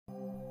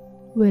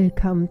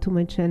Welcome to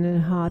my channel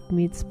Heart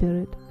Meets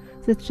Spirit.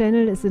 This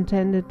channel is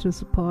intended to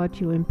support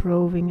you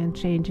improving and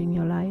changing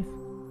your life.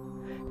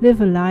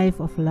 Live a life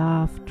of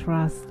love,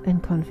 trust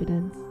and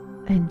confidence.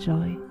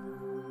 Enjoy.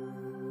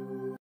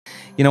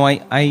 You know,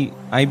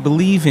 I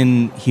believe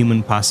in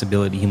human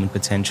possibility, human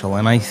potential,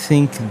 and I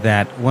think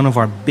that one of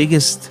our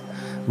biggest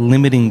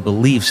limiting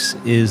beliefs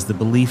is the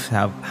belief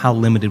of how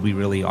limited we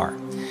really are.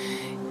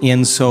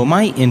 And so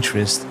my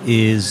interest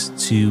is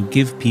to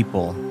give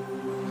people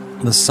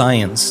the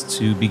science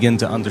to begin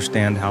to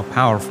understand how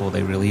powerful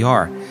they really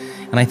are.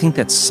 And I think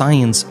that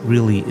science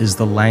really is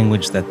the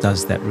language that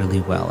does that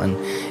really well.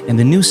 And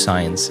the new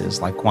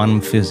sciences like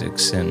quantum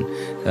physics and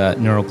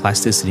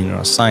neuroplasticity,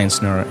 neuroscience,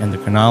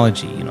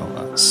 neuroendocrinology,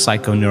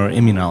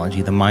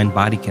 psychoneuroimmunology, the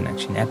mind-body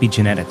connection,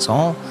 epigenetics,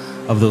 all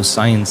of those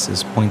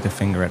sciences point the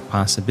finger at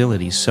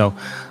possibilities. So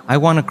I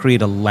want to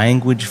create a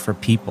language for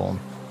people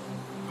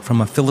from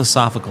a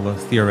philosophical or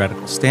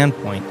theoretical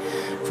standpoint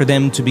for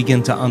them to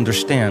begin to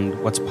understand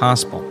what's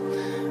possible.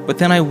 But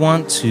then I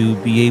want to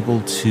be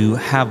able to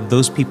have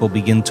those people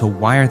begin to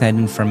wire that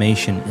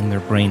information in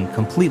their brain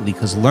completely,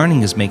 because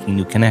learning is making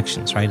new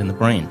connections, right, in the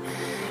brain.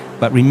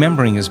 But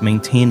remembering is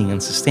maintaining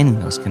and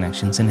sustaining those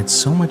connections, and it's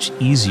so much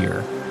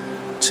easier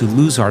to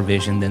lose our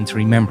vision than to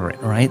remember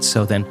it, right?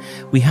 So then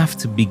we have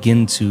to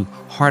begin to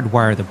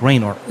hardwire the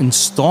brain or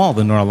install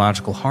the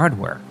neurological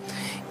hardware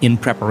in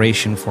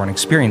preparation for an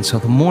experience. So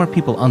the more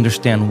people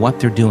understand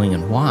what they're doing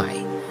and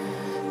why,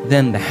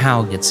 then the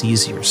how gets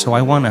easier. So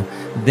I want to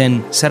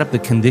then set up the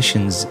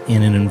conditions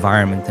in an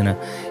environment, in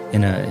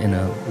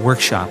a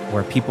workshop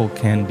where people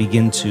can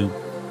begin to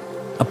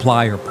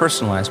apply or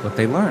personalize what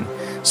they learn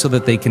so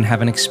that they can have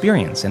an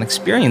experience. An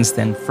experience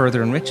then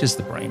further enriches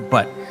the brain.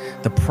 But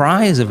the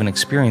prize of an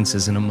experience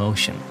is an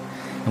emotion.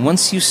 And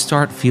once you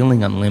start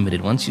feeling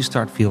unlimited, once you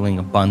start feeling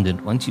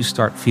abundant, once you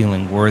start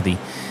feeling worthy,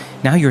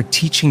 now you're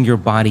teaching your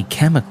body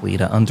chemically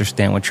to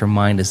understand what your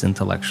mind has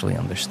intellectually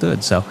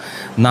understood. So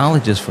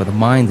knowledge is for the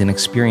mind and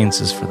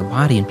experiences for the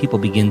body, and people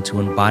begin to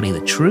embody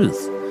the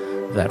truth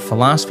of that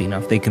philosophy. Now,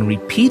 if they can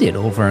repeat it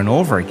over and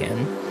over again,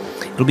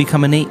 it'll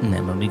become innate in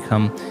them. It'll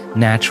become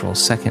natural.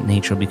 Second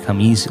nature will become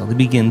easy. They'll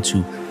begin to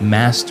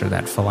master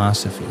that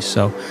philosophy.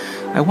 So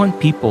I want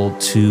people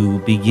to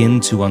begin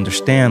to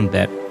understand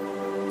that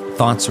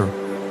thoughts are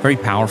very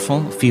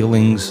powerful.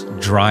 Feelings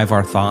drive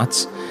our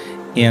thoughts,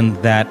 and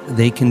that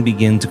they can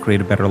begin to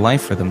create a better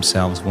life for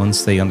themselves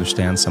once they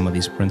understand some of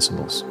these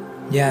principles.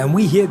 Yeah, and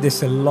we hear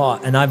this a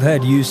lot, and I've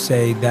heard you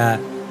say that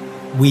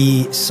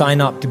we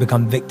sign up to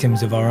become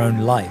victims of our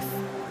own life.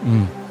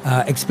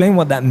 Explain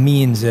what that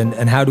means and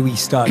how do we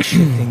start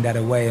shifting that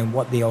away and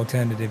what the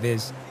alternative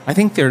is. I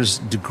think there's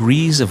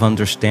degrees of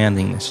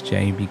understanding this,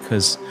 Jay,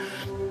 because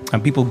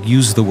people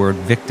use the word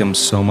victim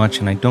so much,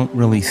 and I don't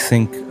really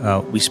think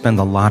we spend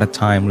a lot of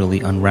time really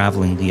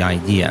unraveling the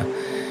idea.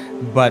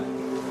 But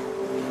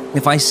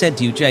if I said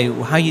to you, Jay,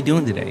 how are you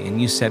doing today?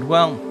 And you said,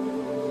 well,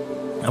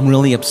 I'm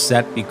really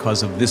upset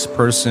because of this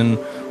person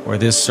or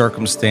this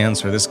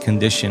circumstance or this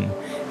condition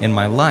in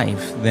my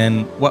life,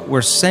 then what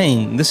we're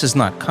saying, this is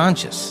not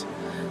conscious.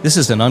 This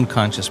is an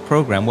unconscious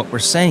program. What we're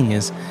saying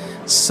is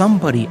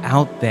somebody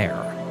out there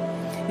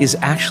is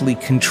actually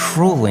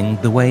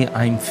controlling the way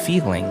I'm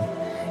feeling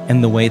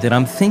and the way that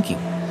I'm thinking.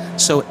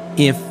 So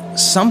if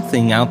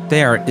something out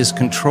there is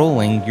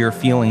controlling your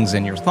feelings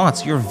and your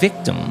thoughts, you're a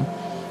victim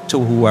to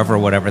whoever,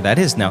 whatever that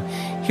is. Now,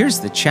 here's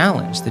the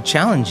challenge. The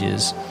challenge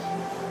is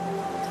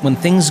when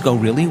things go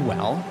really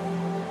well,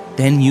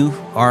 then you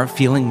are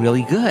feeling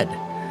really good.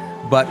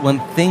 But when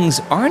things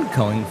aren't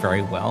going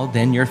very well,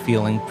 then you're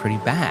feeling pretty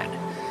bad.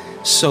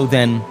 So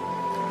then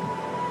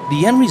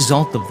the end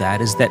result of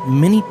that is that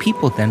many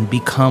people then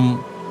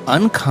become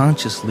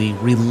unconsciously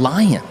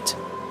reliant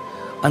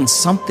on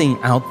something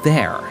out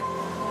there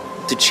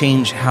to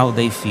change how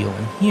they feel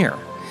and hear.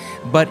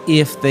 But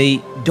if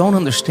they don't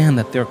understand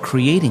that they're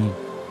creating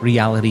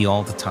reality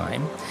all the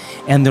time,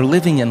 and they're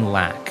living in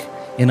lack,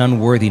 in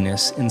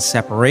unworthiness, in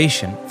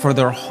separation for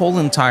their whole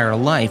entire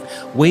life,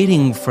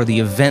 waiting for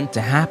the event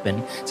to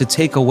happen to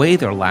take away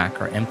their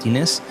lack or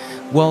emptiness,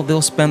 well,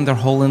 they'll spend their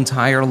whole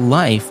entire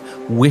life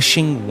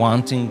wishing,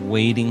 wanting,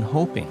 waiting,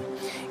 hoping.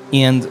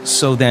 And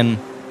so then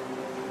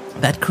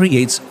that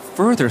creates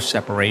further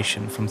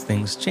separation from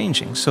things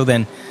changing. So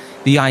then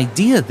the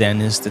idea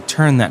then is to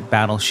turn that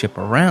battleship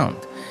around.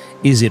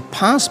 Is it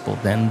possible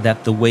then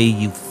that the way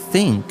you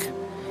think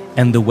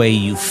and the way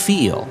you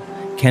feel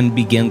can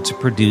begin to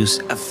produce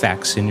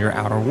effects in your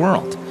outer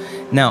world?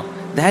 Now,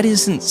 that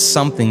isn't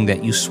something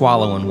that you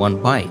swallow in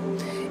one bite.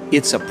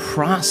 It's a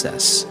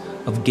process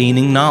of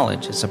gaining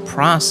knowledge. It's a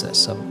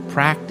process of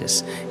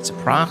practice. It's a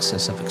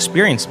process of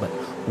experience. But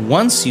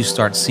once you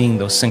start seeing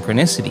those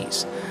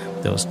synchronicities,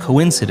 those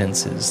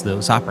coincidences,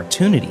 those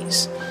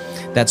opportunities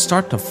that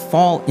start to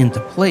fall into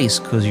place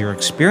because you're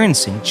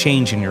experiencing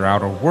change in your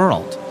outer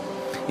world,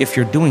 if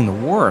you're doing the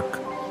work,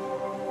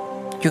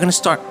 you're going to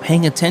start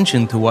paying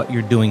attention to what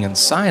you're doing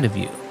inside of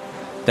you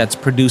that's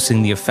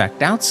producing the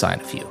effect outside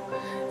of you.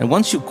 And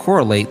once you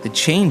correlate the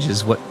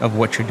changes of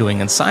what you're doing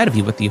inside of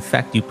you with the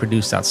effect you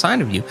produced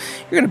outside of you,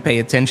 you're going to pay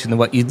attention to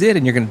what you did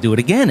and you're going to do it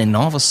again. And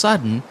all of a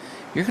sudden,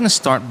 you're going to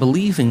start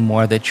believing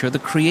more that you're the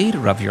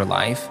creator of your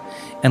life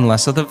and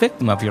less of the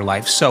victim of your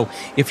life. So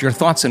if your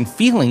thoughts and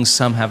feelings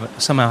somehow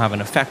have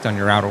an effect on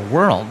your outer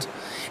world,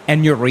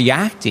 and you're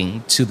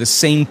reacting to the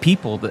same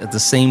people at the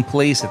same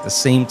place at the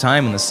same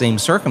time in the same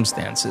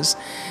circumstances,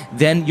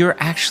 then you're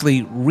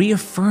actually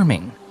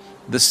reaffirming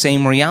the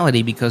same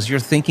reality because you're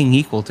thinking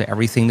equal to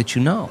everything that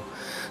you know.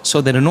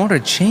 So that in order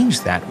to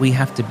change that, we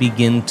have to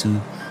begin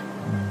to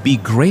be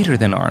greater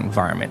than our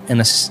environment.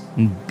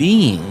 And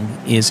being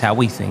is how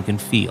we think and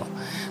feel.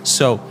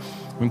 So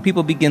when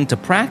people begin to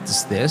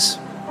practice this,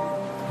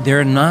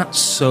 they're not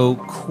so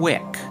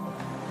quick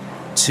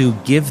to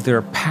give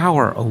their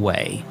power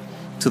away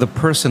to the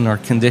person or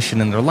condition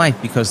in their life,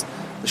 because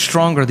the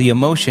stronger the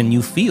emotion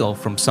you feel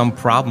from some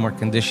problem or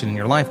condition in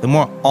your life, the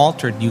more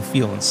altered you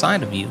feel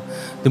inside of you,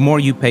 the more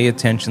you pay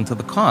attention to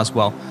the cause.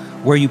 Well,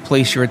 where you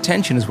place your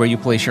attention is where you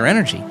place your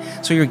energy.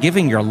 So you're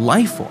giving your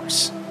life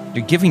force,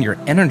 you're giving your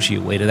energy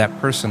away to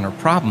that person or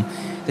problem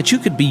that you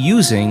could be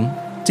using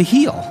to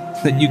heal,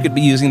 that you could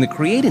be using to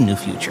create a new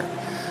future.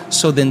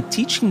 So then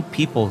teaching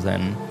people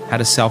then how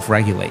to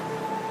self-regulate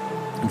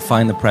and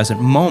find the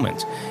present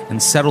moment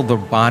and settle their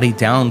body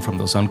down from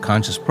those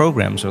unconscious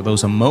programs or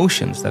those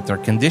emotions that they're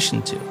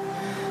conditioned to.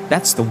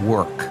 That's the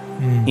work.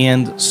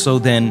 And so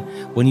then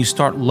when you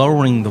start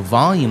lowering the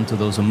volume to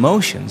those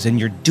emotions and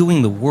you're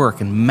doing the work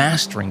and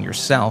mastering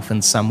yourself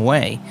in some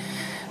way,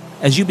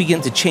 as you begin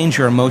to change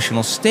your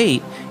emotional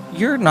state,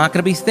 you're not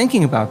going to be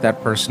thinking about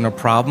that person or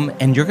problem,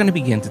 and you're going to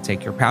begin to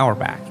take your power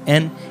back.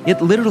 And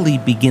it literally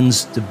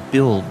begins to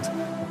build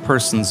a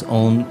person's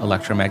own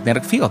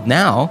electromagnetic field.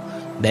 Now,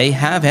 they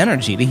have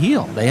energy to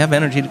heal. They have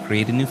energy to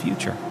create a new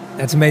future.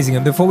 That's amazing.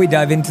 And before we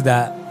dive into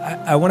that,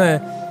 I want to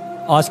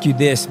ask you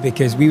this,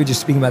 because we were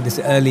just speaking about this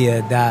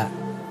earlier, that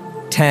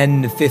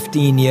 10,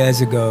 15 years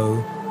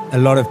ago, a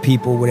lot of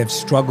people would have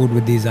struggled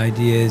with these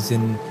ideas,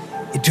 and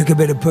it took a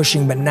bit of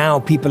pushing, but now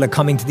people are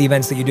coming to the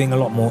events that you're doing a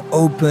lot more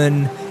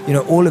open. You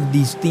know, all of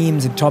these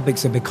themes and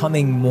topics are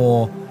becoming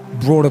more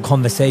broader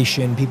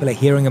conversation. People are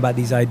hearing about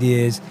these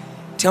ideas.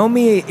 Tell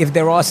me if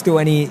there are still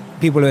any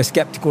people who are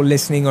skeptical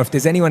listening, or if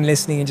there's anyone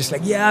listening and just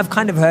like, yeah, I've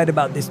kind of heard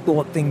about this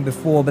thought thing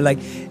before, but like,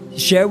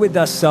 share with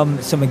us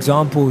some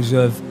examples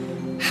of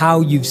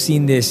how you've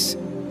seen this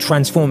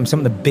transform some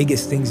of the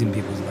biggest things in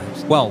people's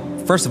lives. Well,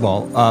 first of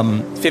all,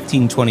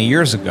 15, 20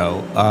 years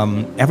ago,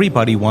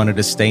 everybody wanted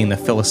to stay in the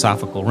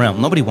philosophical realm.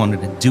 Nobody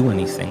wanted to do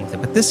anything with it.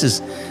 But this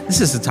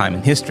is a time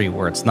in history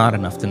where it's not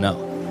enough to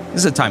know. This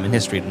is a time in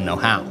history to know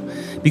how.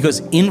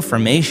 Because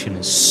information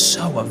is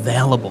so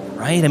available,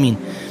 right? I mean,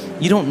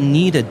 you don't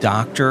need a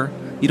doctor,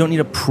 you don't need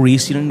a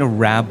priest, you don't need a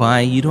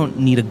rabbi, you don't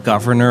need a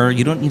governor,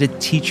 you don't need a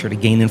teacher to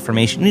gain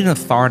information. You don't need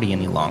an authority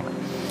any longer.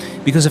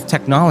 Because of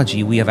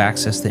technology, we have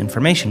access to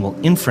information. Well,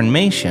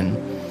 information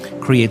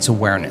creates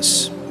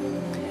awareness.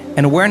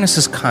 And awareness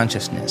is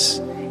consciousness.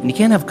 And you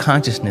can't have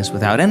consciousness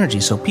without energy.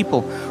 So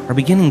people are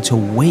beginning to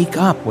wake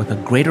up with a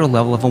greater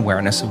level of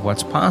awareness of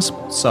what's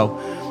possible.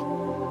 So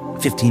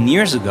 15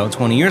 years ago,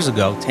 20 years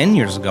ago, 10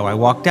 years ago, I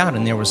walked out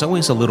and there was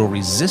always a little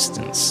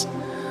resistance.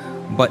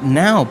 But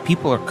now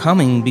people are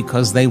coming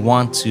because they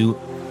want to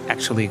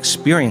actually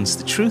experience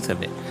the truth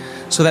of it.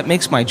 So that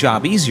makes my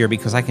job easier,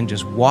 because I can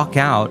just walk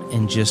out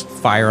and just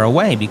fire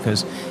away,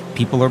 because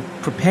people are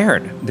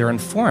prepared, they're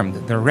informed,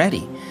 they're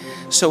ready.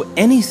 So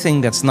anything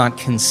that's not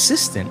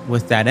consistent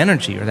with that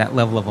energy or that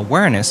level of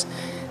awareness,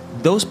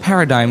 those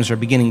paradigms are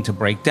beginning to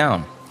break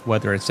down.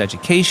 Whether it's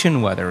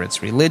education, whether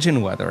it's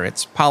religion, whether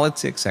it's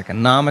politics,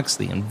 economics,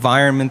 the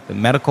environment, the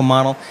medical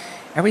model,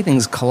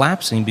 everything's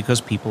collapsing because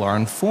people are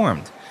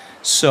informed.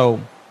 So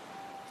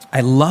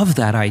I love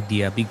that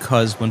idea,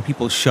 because when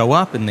people show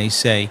up and they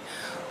say,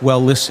 well,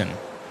 listen,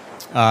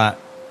 I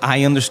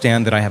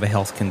understand that I have a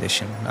health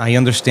condition. I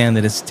understand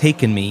that it's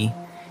taken me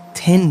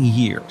 10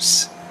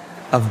 years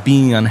of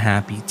being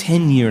unhappy,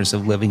 10 years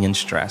of living in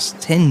stress,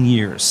 10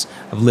 years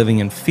of living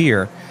in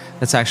fear.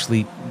 That's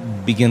actually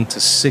begin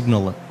to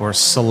signal or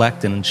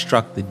select and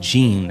instruct the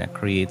gene that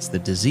creates the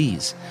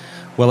disease.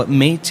 Well, it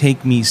may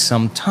take me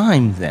some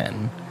time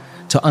then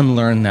to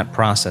unlearn that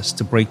process,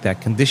 to break that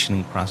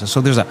conditioning process.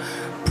 So there's a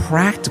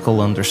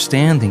practical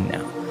understanding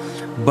now.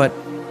 But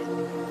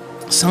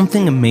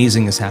something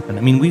amazing has happened.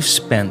 I mean, we've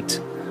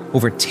spent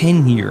over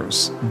 10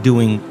 years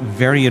doing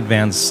very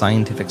advanced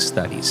scientific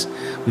studies.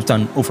 We've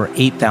done over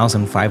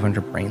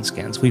 8,500 brain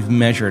scans. We've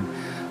measured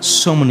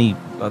so many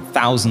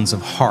thousands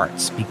of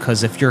hearts,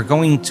 because if you're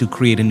going to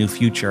create a new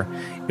future,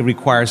 it It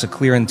requires a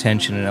clear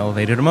intention and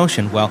elevated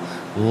emotion. Well,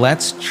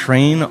 let's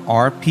train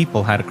our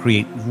people how to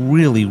create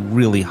really,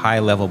 really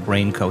high-level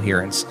brain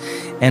coherence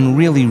and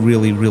really,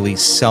 really, really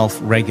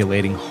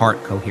self-regulating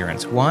heart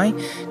coherence. Why?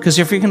 Because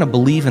if you're going to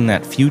believe in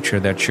that future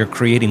that you're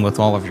creating with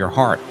all of your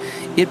heart,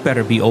 it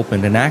better be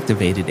opened and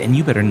activated, and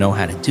you better know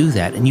how to do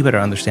that, and you better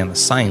understand the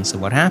science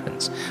of what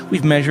happens.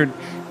 We've measured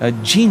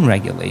gene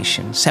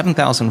regulation,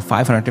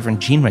 7,500 different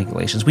gene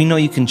regulations. We know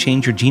you can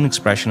change your gene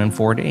expression in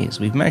 4 days.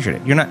 We've measured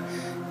it. You're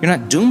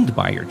not doomed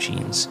by your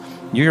genes.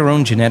 You're your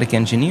own genetic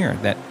engineer.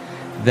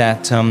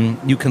 That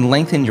you can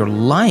lengthen your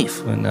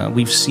life. And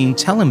we've seen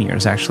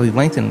telomeres actually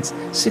lengthen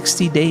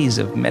 60 days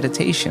of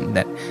meditation.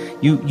 That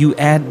you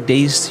add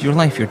days to your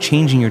life. You're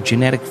changing your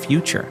genetic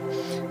future.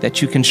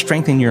 That you can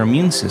strengthen your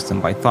immune system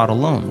by thought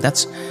alone.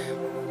 That's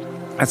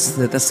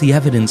the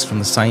evidence from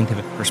the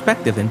scientific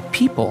perspective. And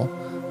people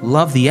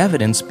love the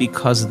evidence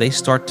because they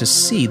start to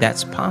see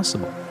that's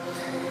possible.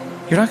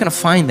 You're not going to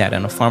find that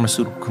in a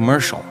pharmaceutical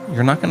commercial.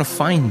 You're not going to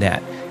find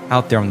that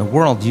out there in the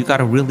world. You got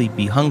to really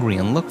be hungry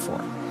and look for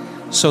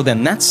it. So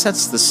then that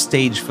sets the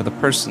stage for the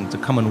person to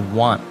come and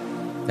want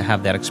to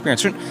have that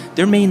experience.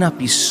 They may not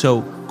be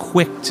so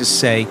quick to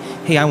say,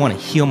 hey, I want to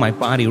heal my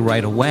body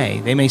right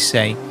away. They may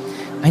say,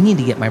 I need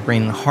to get my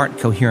brain and heart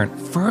coherent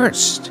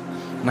first.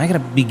 And I got to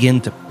begin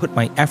to put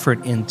my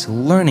effort into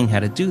learning how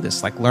to do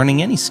this, like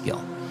learning any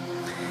skill.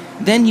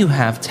 Then you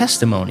have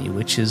testimony,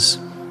 which is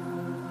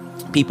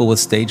people with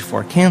stage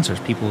 4 cancers,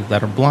 people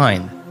that are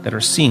blind, that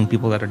are seeing,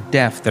 people that are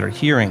deaf, that are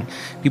hearing,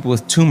 people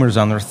with tumors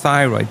on their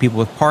thyroid, people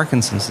with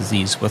Parkinson's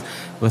disease, with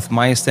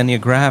myasthenia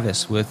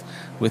gravis, with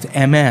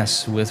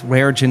MS, with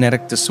rare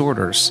genetic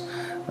disorders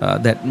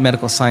that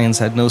medical science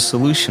had no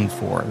solution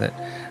for,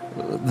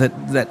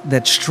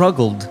 that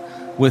struggled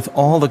with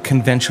all the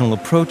conventional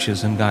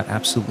approaches and got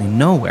absolutely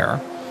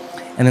nowhere,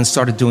 and then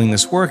started doing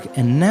this work,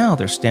 and now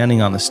they're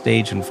standing on the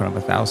stage in front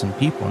of 1,000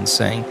 people and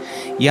saying,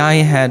 yeah, I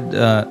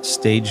had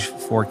stage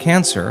 4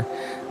 cancer.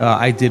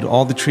 I did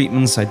all the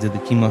treatments. I did the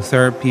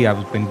chemotherapy.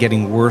 I've been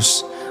getting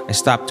worse. I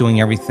stopped doing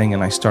everything,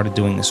 and I started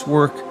doing this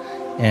work.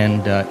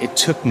 And it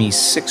took me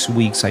 6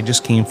 weeks. I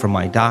just came from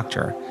my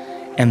doctor,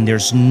 and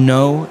there's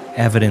no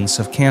evidence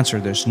of cancer.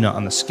 There's no,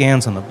 on the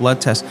scans, on the blood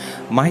tests.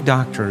 My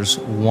doctors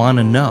want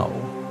to know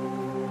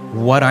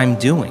what I'm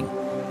doing.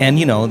 And,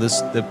 you know,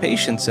 the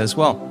patient says,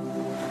 well,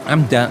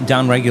 I'm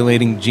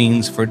down-regulating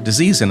genes for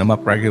disease and I'm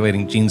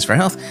up-regulating genes for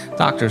health.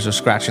 Doctors are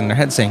scratching their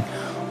heads saying,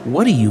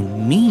 what do you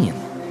mean?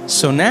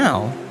 So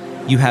now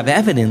you have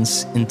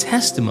evidence in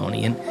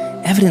testimony, and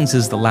evidence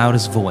is the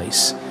loudest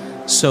voice.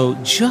 So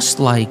just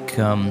like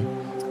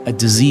a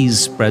disease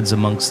spreads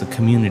amongst the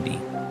community,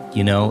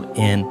 you know,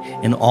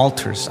 and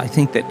alters, I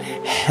think that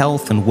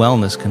health and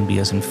wellness can be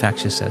as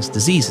infectious as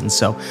disease. And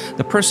so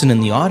the person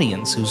in the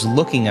audience who's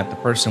looking at the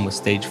person with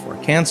stage 4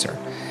 cancer,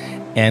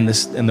 and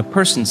the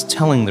person's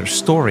telling their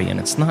story, and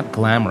it's not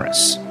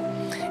glamorous,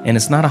 and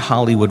it's not a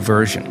Hollywood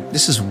version.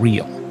 This is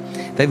real.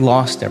 They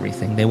lost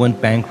everything. They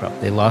went bankrupt.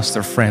 They lost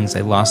their friends.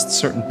 They lost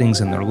certain things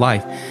in their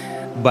life,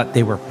 but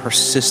they were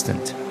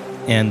persistent.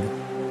 And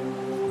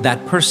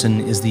that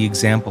person is the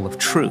example of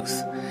truth,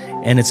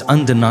 and it's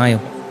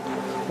undeniable.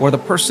 Or the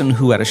person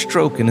who had a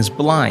stroke and is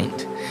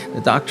blind.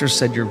 The doctor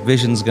said your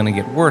vision's going to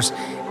get worse,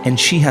 and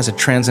she has a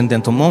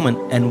transcendental moment,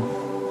 and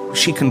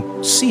she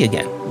can see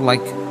again.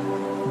 Like,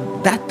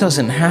 that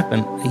doesn't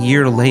happen a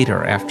year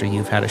later after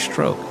you've had a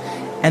stroke.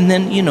 And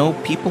then, you know,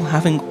 people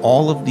having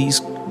all of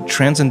these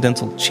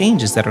transcendental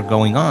changes that are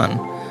going on.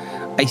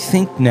 I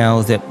think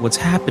now that what's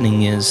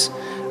happening is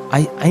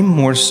I'm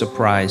more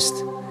surprised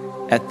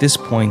at this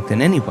point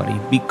than anybody,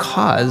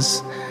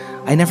 because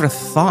I never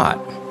thought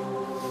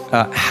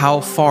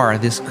how far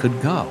this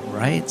could go,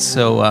 right?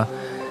 So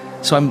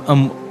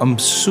I'm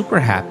super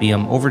happy.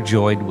 I'm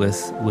overjoyed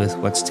with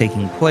what's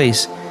taking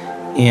place.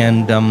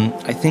 And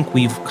I think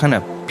we've kind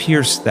of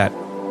pierced that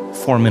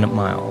 4-minute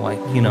mile. Like,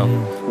 you know,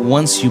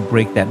 once you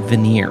break that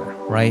veneer,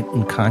 right,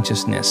 in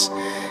consciousness,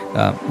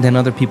 then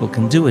other people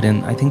can do it.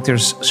 And I think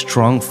there's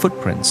strong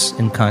footprints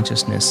in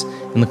consciousness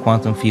in the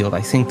quantum field.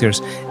 I think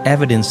there's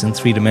evidence in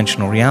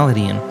 3-dimensional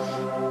reality. And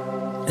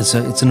it's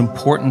an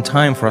important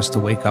time for us to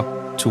wake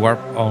up to our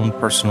own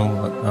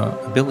personal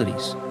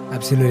abilities.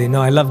 Absolutely.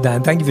 No, I love that.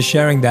 And thank you for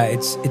sharing that.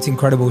 It's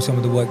incredible, some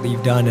of the work that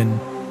you've done and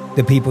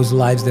the people's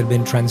lives that have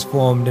been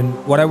transformed. And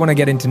what I want to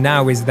get into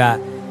now is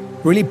that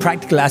really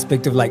practical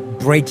aspect of like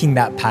breaking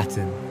that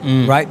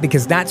pattern, right?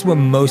 Because that's where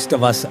most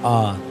of us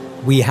are.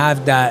 We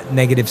have that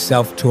negative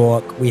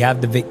self-talk. We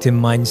have the victim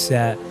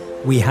mindset.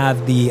 We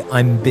have the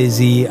I'm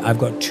busy, I've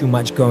got too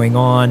much going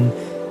on,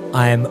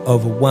 I'm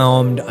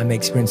overwhelmed, I'm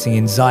experiencing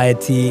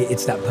anxiety,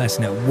 it's that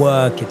person at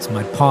work, it's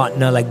my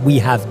partner. Like, we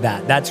have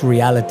that. That's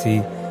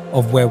reality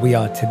of where we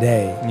are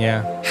today.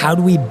 Yeah. How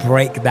do we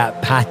break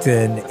that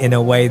pattern in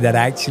a way that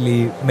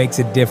actually makes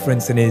a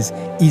difference and is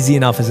easy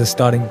enough as a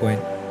starting point?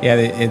 Yeah,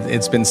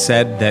 it's been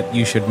said that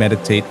you should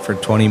meditate for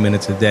 20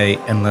 minutes a day.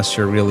 Unless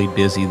you're really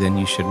busy, then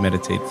you should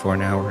meditate for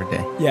an hour a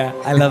day. Yeah,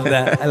 I love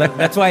that.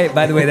 That's why,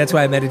 by the way, that's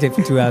why I meditate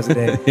for 2 hours a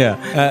day.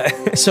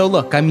 Yeah. So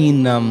look, I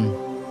mean,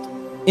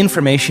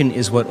 information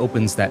is what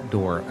opens that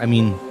door. I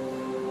mean,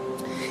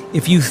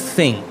 if you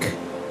think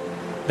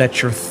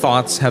that your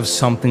thoughts have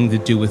something to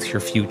do with your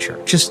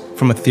future, just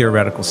from a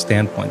theoretical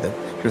standpoint,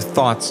 that your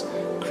thoughts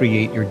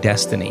create your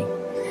destiny,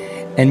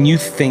 and you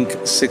think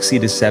 60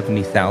 to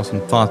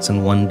 70,000 thoughts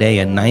in one day,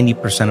 and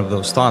 90% of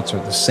those thoughts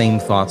are the same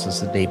thoughts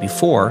as the day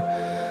before,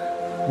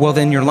 well,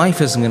 then your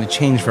life isn't going to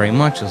change very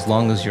much as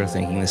long as you're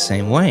thinking the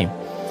same way.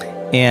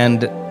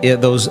 And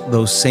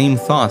those same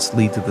thoughts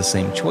lead to the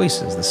same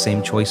choices. The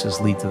same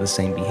choices lead to the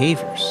same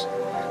behaviors.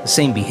 The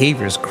same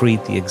behaviors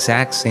create the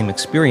exact same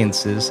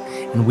experiences,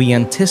 and we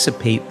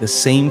anticipate the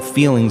same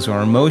feelings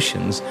or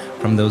emotions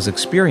from those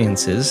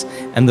experiences,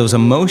 and those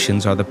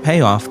emotions are the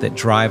payoff that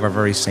drive our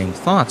very same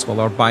thoughts. Well,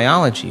 our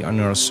biology, our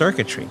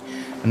neurocircuitry,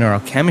 our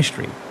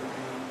neurochemistry,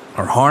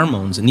 our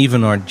hormones, and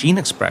even our gene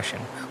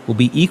expression will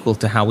be equal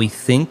to how we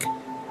think,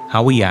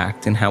 how we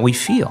act, and how we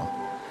feel.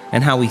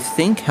 And how we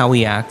think, how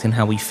we act, and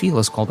how we feel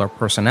is called our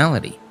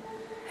personality.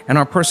 And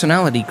our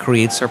personality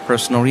creates our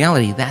personal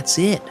reality. That's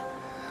it.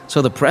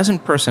 So the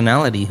present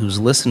personality who's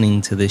listening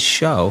to this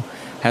show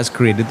has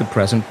created the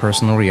present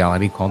personal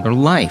reality called their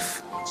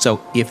life. So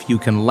if you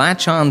can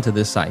latch on to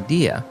this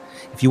idea,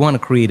 if you want to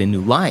create a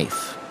new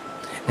life,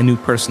 a new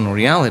personal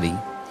reality,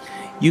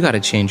 you got to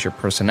change your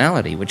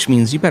personality, which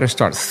means you better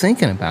start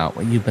thinking about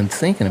what you've been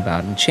thinking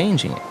about and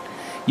changing it.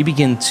 You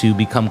begin to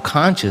become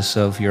conscious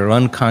of your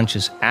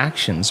unconscious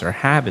actions or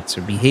habits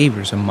or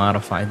behaviors and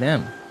modify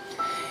them.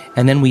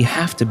 And then we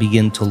have to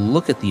begin to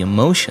look at the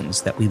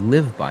emotions that we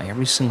live by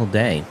every single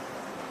day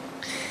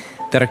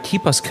that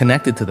keep us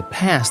connected to the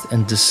past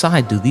and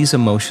decide, do these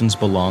emotions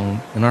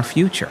belong in our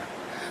future?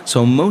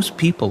 So most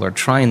people are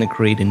trying to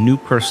create a new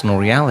personal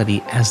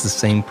reality as the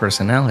same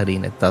personality,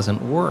 and it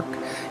doesn't work.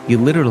 You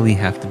literally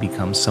have to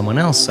become someone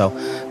else. So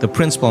the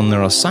principle in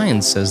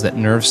neuroscience says that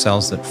nerve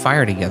cells that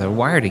fire together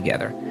wire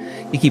together.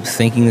 You keep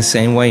thinking the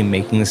same way,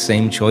 making the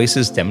same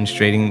choices,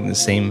 demonstrating the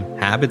same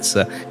habits,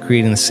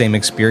 creating the same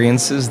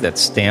experiences that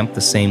stamp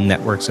the same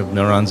networks of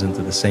neurons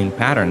into the same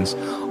patterns,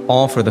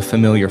 all for the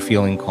familiar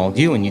feeling called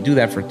you. And you do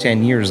that for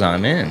 10 years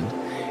on end.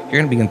 You're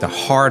going to begin to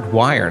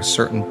hardwire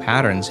certain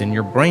patterns in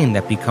your brain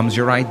that becomes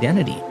your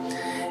identity.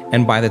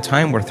 And by the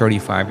time we're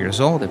 35 years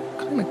old, it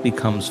kind of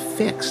becomes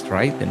fixed,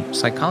 right? And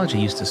psychology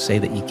used to say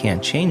that you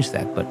can't change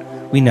that, but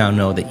we now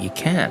know that you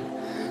can.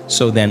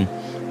 So then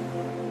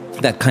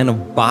that kind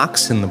of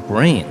box in the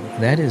brain,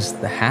 that is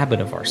the habit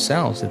of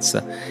ourselves. It's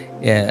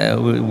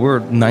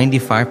we're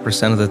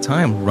 95% of the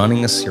time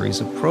running a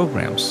series of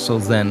programs. So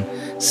then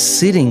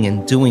sitting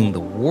and doing the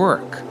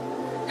work,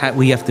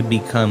 we have to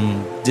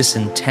become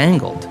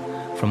disentangled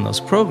from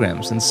those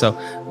programs. And so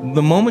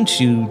the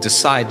moment you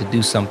decide to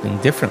do something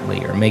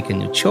differently or make a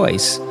new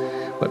choice,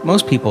 what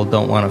most people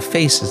don't want to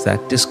face is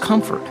that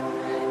discomfort.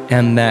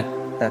 And that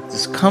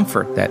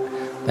discomfort, that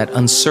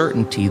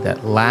uncertainty,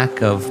 that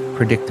lack of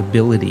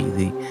predictability,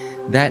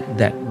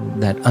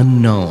 that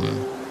unknown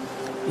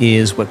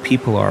is what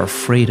people are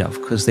afraid of,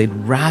 because they'd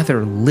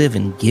rather live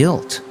in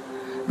guilt.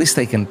 At least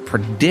they can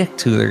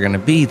predict who they're going to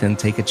be than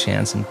take a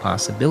chance in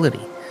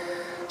possibility.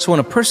 So when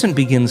a person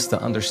begins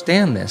to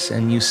understand this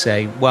and you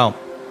say, well,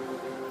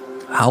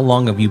 how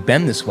long have you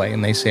been this way?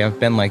 And they say, I've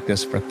been like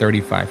this for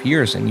 35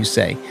 years. And you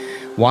say,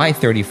 why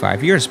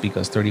 35 years?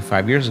 Because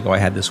 35 years ago, I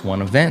had this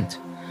one event.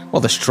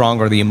 Well, the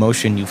stronger the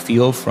emotion you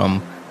feel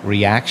from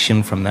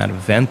reaction from that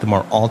event, the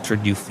more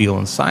altered you feel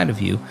inside of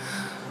you,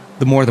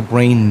 the more the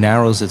brain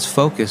narrows its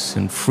focus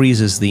and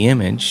freezes the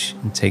image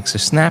and takes a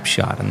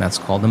snapshot. And that's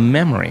called a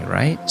memory,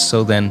 right?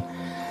 So then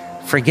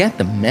forget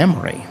the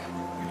memory.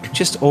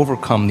 Just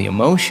overcome the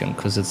emotion,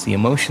 because it's the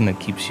emotion that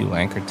keeps you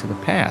anchored to the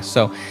past.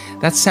 So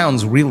that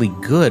sounds really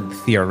good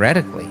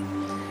theoretically,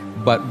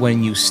 but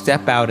when you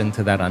step out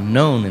into that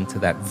unknown, into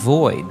that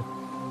void,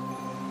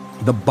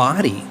 the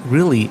body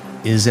really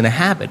is in a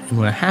habit. And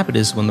when a habit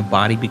is when the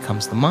body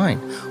becomes the mind.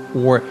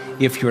 Or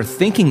if you're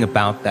thinking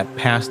about that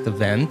past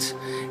event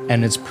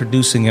and it's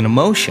producing an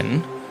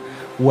emotion,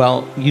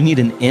 well, you need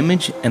an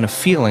image and a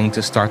feeling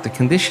to start the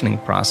conditioning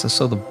process.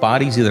 So the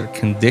body's either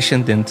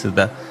conditioned into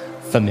the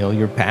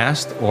familiar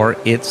past or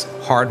it's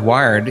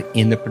hardwired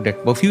in the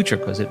predictable future,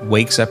 because it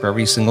wakes up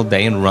every single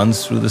day and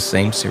runs through the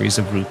same series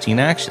of routine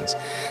actions.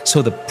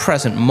 So the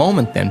present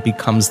moment then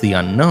becomes the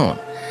unknown.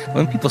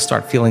 When people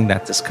start feeling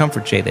that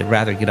discomfort, Jay, they'd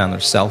rather get on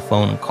their cell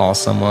phone and call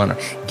someone, or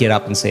get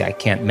up and say, I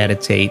can't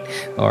meditate,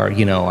 or,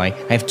 I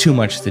have too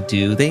much to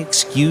do. They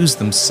excuse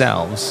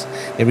themselves.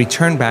 They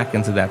return back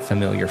into that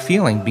familiar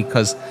feeling,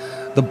 because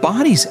the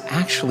body's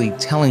actually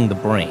telling the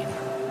brain.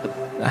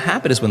 A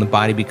habit is when the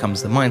body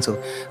becomes the mind. So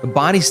the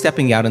body's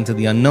stepping out into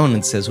the unknown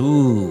and says,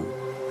 ooh,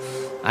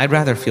 I'd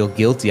rather feel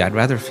guilty, I'd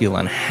rather feel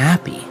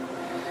unhappy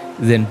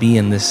than be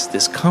in this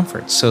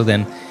discomfort. So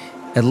then,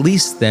 at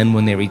least then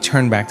when they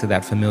return back to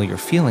that familiar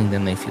feeling,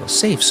 then they feel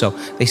safe. So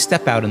they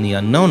step out in the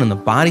unknown, and the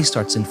body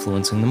starts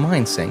influencing the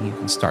mind, saying, you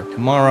can start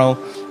tomorrow,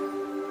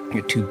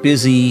 you're too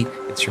busy,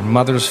 it's your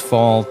mother's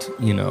fault,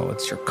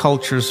 it's your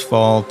culture's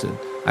fault,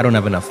 I don't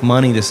have enough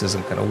money, this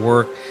isn't going to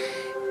work.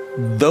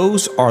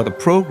 those are the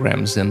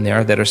programs in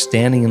there that are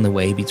standing in the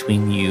way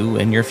between you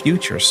and your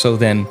future. So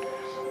then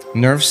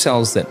nerve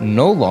cells that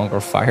no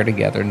longer fire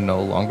together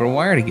no longer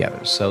wire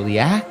together. So the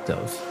act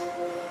of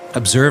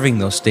observing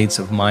those states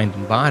of mind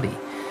and body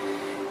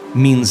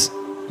means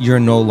you're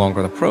no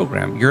longer the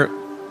program. You're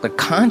the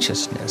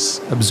consciousness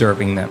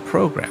observing that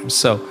program.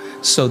 So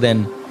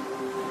then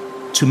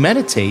to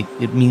meditate,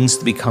 it means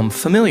to become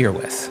familiar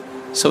with.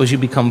 So as you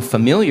become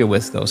familiar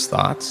with those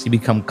thoughts, you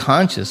become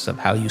conscious of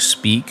how you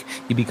speak,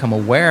 you become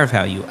aware of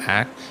how you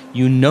act,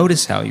 you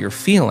notice how you're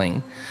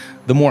feeling.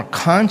 The more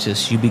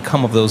conscious you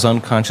become of those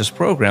unconscious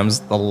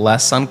programs, the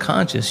less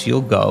unconscious you'll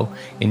go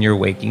in your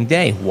waking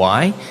day.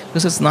 Why?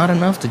 Because it's not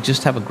enough to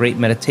just have a great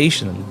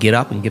meditation and get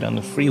up and get on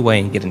the freeway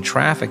and get in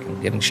traffic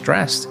and getting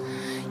stressed.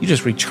 You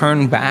just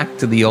return back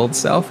to the old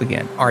self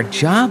again. Our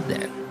job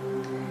then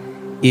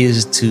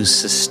is to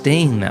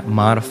sustain that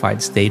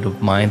modified state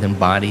of mind and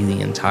body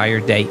the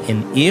entire day.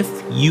 And if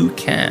you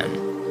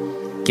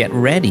can, get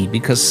ready,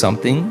 because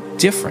something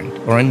different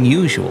or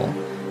unusual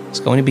is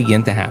going to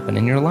begin to happen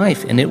in your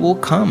life. And it will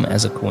come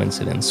as a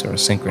coincidence or a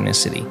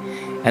synchronicity.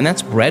 And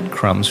that's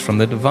breadcrumbs from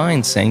the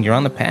divine saying you're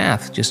on the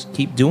path. Just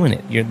keep doing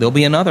it. There'll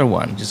be another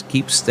one. Just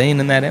keep staying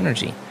in that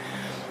energy.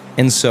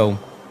 And so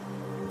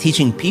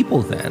teaching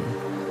people then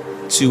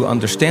to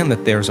understand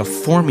that there's a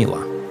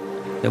formula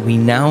that we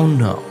now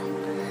know,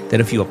 that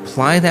if you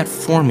apply that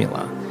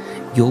formula,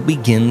 you'll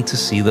begin to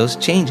see those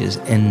changes.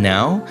 And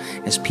now,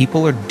 as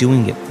people are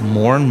doing it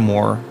more and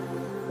more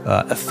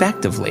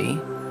effectively,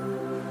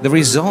 the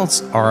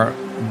results are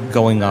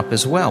going up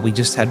as well. We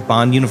just had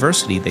Bond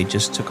University. They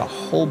just took a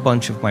whole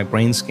bunch of my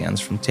brain scans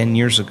from 10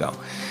 years ago.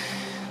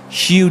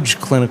 Huge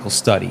clinical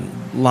study,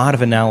 a lot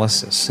of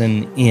analysis,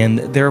 and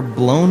they're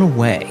blown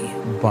away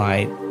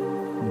by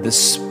the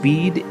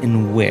speed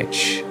in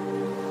which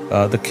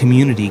the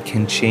community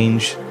can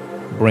change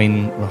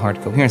brain and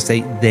heart coherence.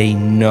 They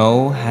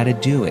know how to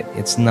do it.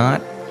 It's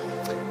not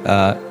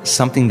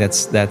something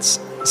that's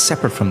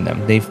separate from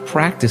them. They've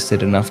practiced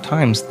it enough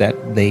times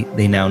that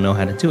they now know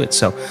how to do it.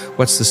 So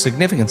what's the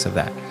significance of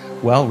that?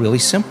 Well, really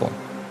simple.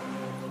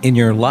 In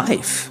your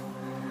life,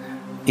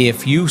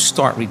 if you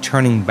start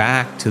returning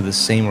back to the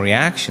same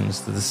reactions,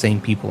 to the same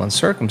people and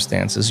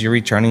circumstances, you're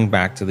returning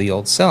back to the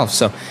old self.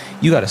 So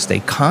you got to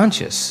stay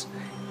conscious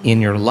in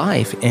your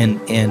life.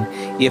 And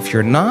if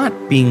you're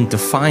not being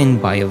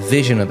defined by a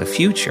vision of the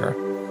future,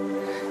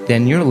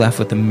 then you're left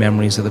with the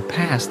memories of the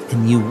past,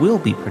 and you will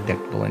be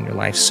predictable in your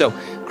life. So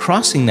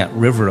crossing that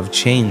river of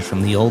change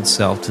from the old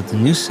self to the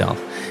new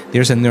self,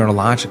 there's a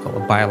neurological,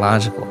 a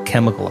biological, a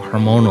chemical, a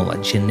hormonal,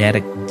 a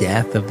genetic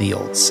death of the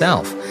old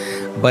self.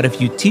 But if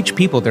you teach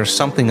people there's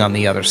something on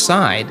the other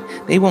side,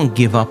 they won't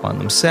give up on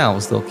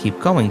themselves. They'll keep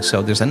going.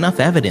 So there's enough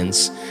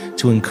evidence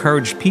to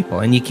encourage people.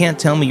 And you can't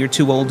tell me you're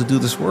too old to do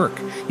this work.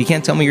 You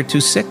can't tell me you're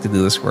too sick to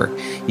do this work.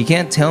 You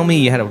can't tell me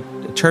you had a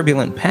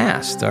turbulent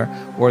past,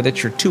 or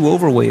that you're too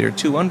overweight or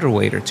too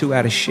underweight or too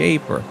out of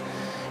shape, or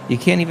you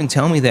can't even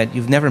tell me that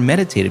you've never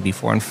meditated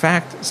before. In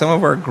fact, some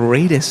of our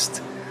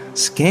greatest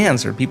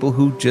scans are people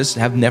who just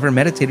have never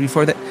meditated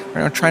before, that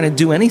are not trying to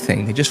do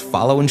anything. They just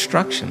follow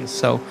instructions.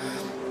 So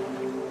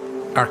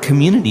our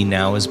community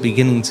now is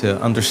beginning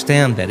to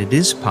understand that it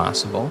is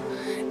possible,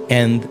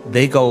 and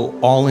they go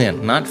all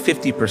in, not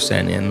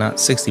 50% in, not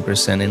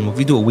 60% in. If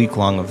we do a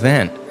week-long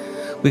event,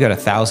 we got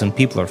 1,000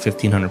 people or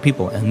 1,500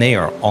 people, and they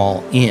are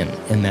all in.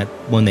 And that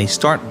when they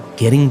start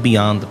getting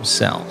beyond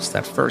themselves,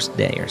 that first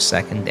day or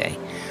second day,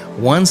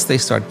 once they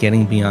start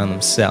getting beyond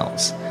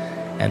themselves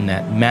and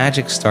that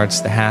magic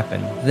starts to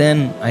happen,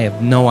 then I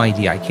have no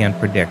idea. I can't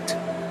predict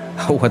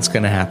what's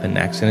going to happen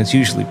next. And it's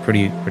usually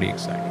pretty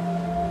exciting.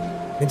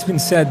 It's been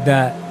said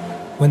that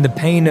when the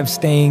pain of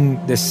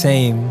staying the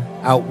same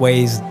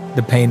outweighs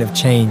the pain of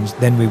change,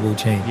 then we will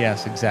change.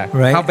 Yes, exactly.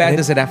 Right? How bad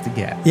does it have to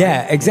get?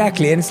 Yeah,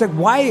 exactly. And it's like,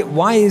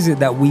 why is it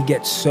that we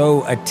get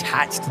so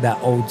attached to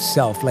that old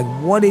self? Like,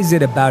 what is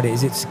it about it?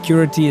 Is it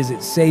security? Is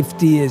it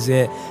safety? Is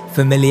it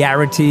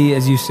familiarity,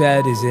 as you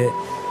said?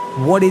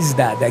 What is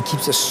that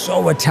keeps us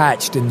so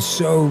attached and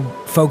so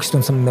focused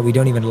on something that we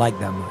don't even like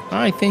that much?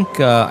 I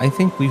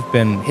think we've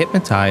been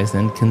hypnotized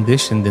and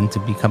conditioned into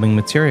becoming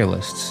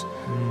materialists.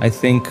 I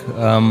think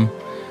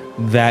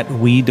that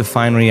we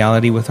define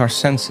reality with our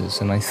senses,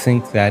 and I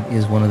think that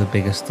is one of the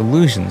biggest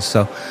illusions.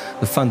 So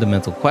the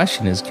fundamental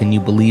question is, can you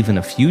believe in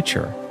a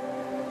future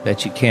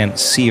that you can't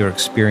see or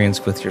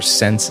experience with your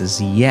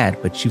senses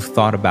yet, but you've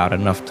thought about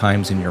enough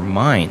times in your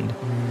mind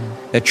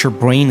that your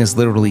brain has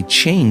literally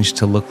changed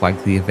to look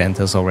like the event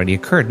has already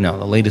occurred? Now,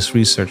 the latest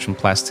research in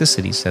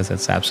plasticity says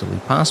that's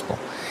absolutely possible.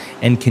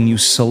 And can you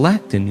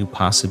select a new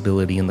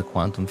possibility in the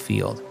quantum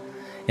field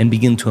and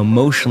begin to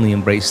emotionally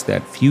embrace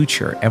that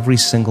future every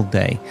single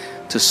day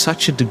to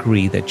such a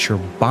degree that your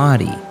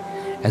body,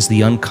 as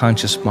the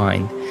unconscious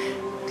mind,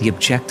 the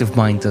objective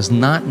mind, does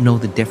not know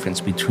the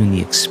difference between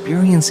the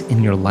experience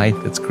in your life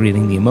that's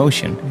creating the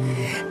emotion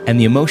and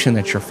the emotion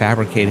that you're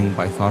fabricating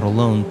by thought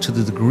alone, to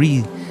the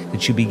degree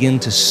that you begin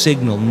to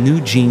signal new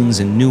genes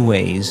and new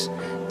ways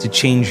to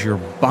change your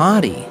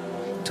body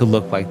to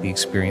look like the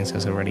experience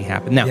has already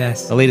happened. Now,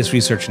 Yes. the latest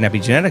research in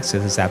epigenetics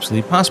says it's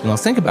absolutely possible. Now,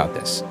 think about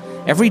this.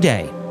 Every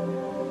day,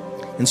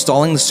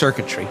 installing the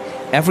circuitry,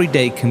 every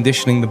day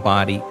conditioning the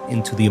body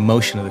into the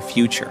emotion of the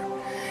future,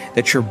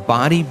 that your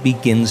body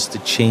begins to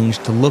change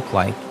to look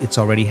like it's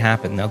already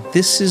happened. Now,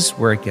 this is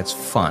where it gets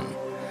fun,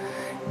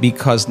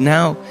 because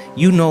now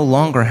you no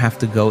longer have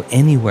to go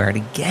anywhere to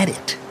get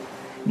it.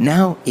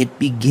 Now it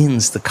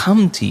begins to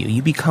come to you.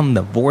 You become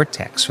the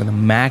vortex or the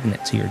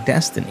magnet to your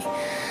destiny.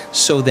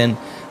 So then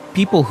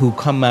people who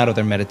come out of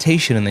their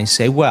meditation and they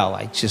say, well,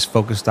 I just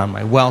focused on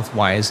my wealth,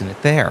 why isn't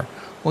it there?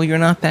 Well, you're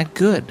not that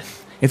good.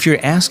 If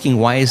you're asking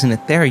why isn't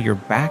it there, you're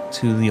back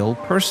to the old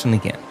person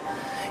again.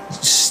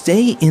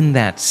 Stay in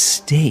that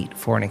state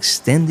for an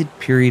extended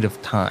period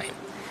of time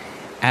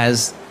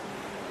as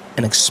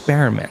an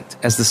experiment,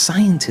 as the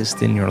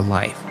scientist in your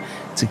life,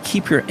 to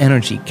keep your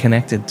energy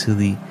connected to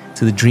the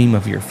dream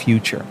of your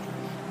future.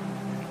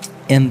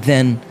 And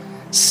then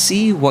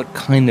see what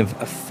kind of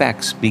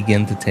effects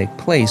begin to take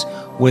place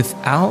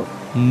without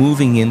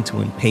moving into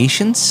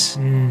impatience,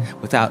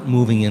 without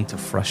moving into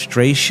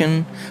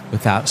frustration,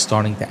 without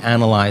starting to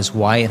analyze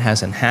why it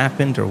hasn't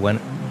happened or when.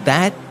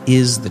 That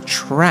is the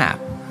trap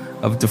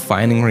of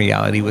defining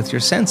reality with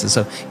your senses.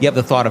 So you have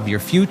the thought of your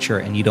future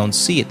and you don't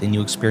see it, then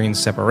you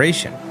experience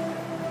separation.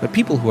 But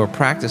people who are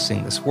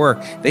practicing this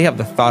work, they have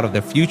the thought of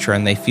their future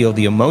and they feel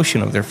the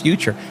emotion of their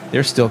future.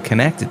 They're still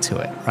connected to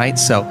it, right?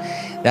 So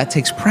that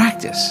takes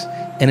practice.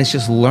 And it's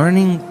just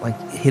learning, like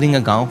hitting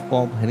a golf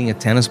ball, hitting a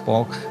tennis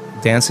ball,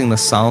 dancing the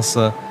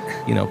salsa,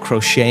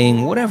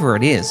 crocheting, whatever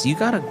it is. You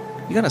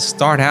gotta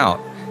start out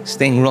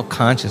staying real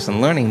conscious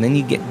and learning. Then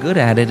you get good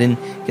at it and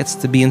it gets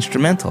to be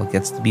instrumental. It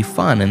gets to be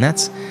fun. And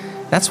that's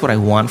what I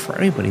want for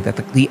everybody, that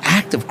the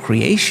act of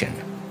creation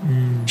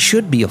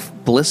should be a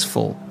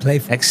blissful,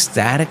 playful,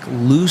 ecstatic,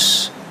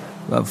 loose,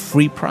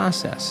 free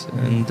process.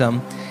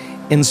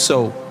 And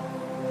so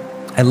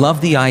I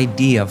love the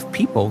idea of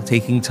people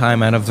taking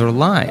time out of their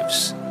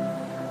lives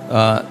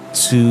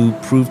to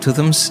prove to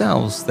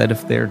themselves that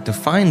if they're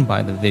defined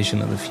by the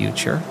vision of the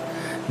future,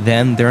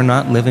 then they're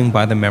not living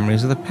by the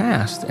memories of the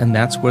past. And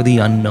that's where the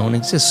unknown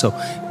exists. So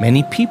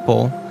many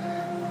people,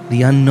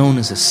 the unknown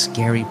is a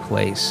scary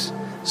place.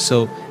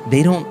 So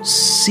they don't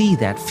see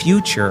that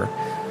future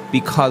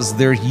because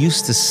they're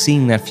used to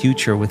seeing that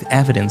future with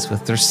evidence,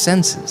 with their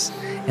senses.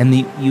 And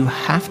you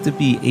have to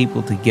be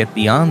able to get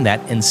beyond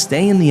that and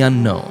stay in the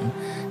unknown,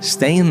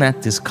 stay in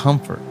that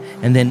discomfort,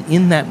 and then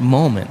in that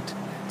moment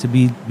to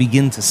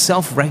begin to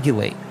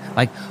self-regulate.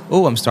 Like,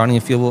 oh, I'm starting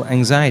to feel a little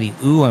anxiety.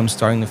 Ooh, I'm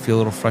starting to feel a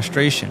little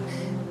frustration.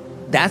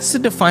 That's the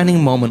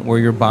defining moment where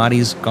your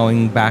body's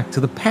going back to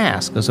the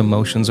past, because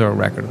emotions are a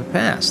record of the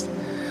past.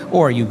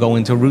 Or you go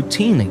into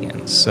routine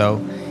again.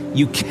 So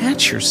you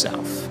catch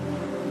yourself.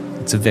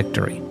 It's a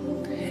victory.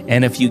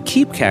 And if you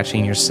keep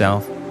catching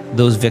yourself,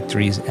 those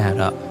victories add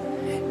up.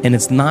 And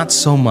it's not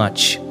so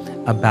much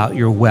about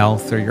your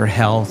wealth or your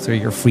health or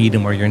your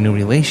freedom or your new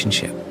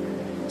relationship.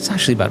 It's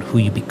actually about who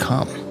you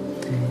become.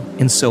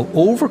 And so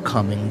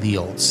overcoming the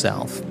old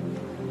self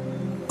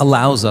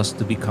allows us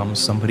to become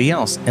somebody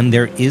else. And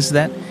there is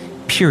that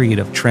period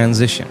of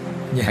transition.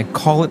 Yeah. I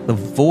call it the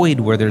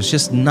void, where there's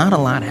just not a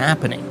lot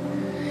happening.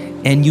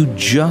 And you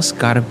just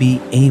got to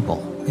be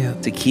able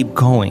to keep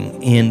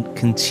going and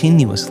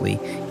continuously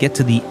get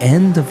to the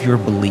end of your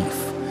belief,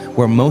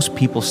 where most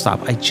people stop.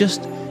 I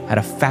just had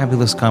a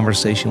fabulous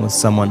conversation with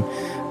someone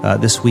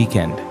this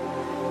weekend.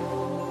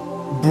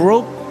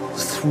 Broke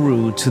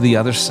through to the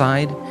other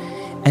side,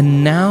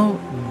 and now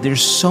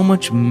there's so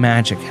much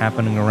magic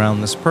happening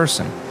around this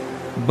person.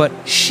 But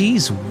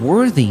she's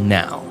worthy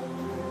now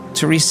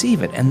to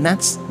receive it. And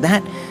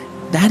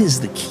that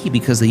is the key,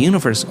 because the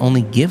universe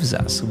only gives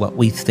us what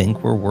we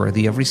think we're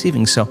worthy of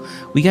receiving. So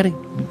we got to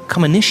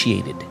become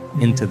initiated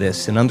into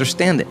this and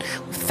understand that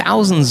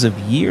thousands of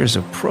years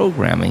of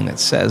programming that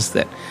says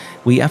that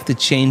we have to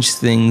change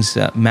things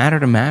matter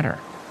to matter,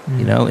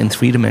 in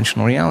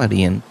three-dimensional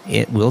reality. And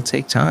it will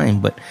take time,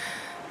 but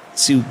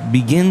to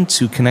begin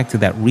to connect to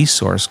that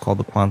resource called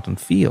the quantum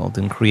field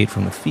and create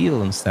from the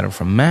field instead of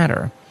from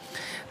matter,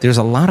 there's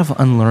a lot of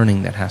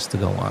unlearning that has to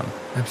go on.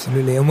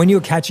 Absolutely. And when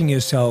you're catching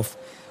yourself,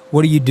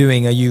 what are you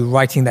doing? Are you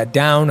writing that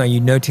down? Are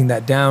you noting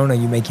that down? Are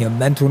you making a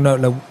mental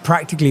note? Like,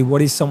 practically,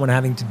 what is someone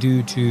having to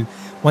do to,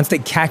 once they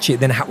catch it,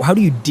 then how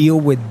do you deal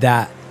with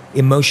that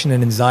emotion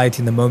and anxiety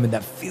in the moment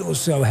that feels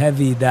so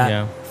heavy,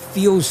 that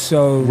feels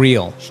so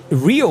real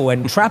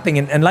and trapping?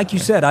 And like you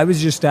said, I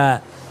was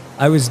at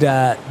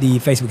the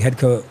Facebook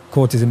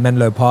headquarters in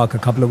Menlo Park a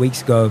couple of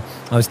weeks ago.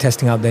 I was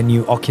testing out their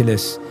new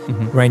Oculus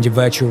range of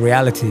virtual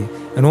reality.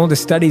 And all the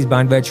studies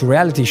behind virtual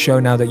reality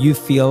show now that you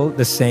feel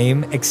the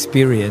same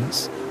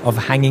experience of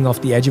hanging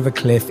off the edge of a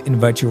cliff in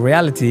virtual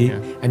reality,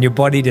 and your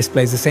body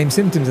displays the same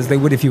symptoms as they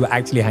would if you were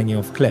actually hanging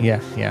off a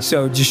cliff.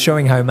 So just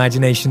showing how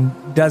imagination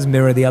does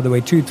mirror the other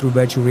way too through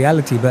virtual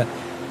reality. But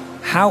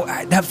how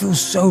that feels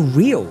so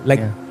real.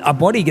 Like our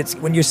body gets,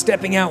 when you're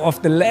stepping out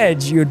off the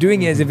ledge, you're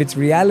doing it as if it's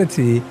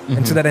reality.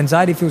 And so that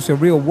anxiety feels so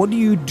real. What do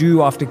you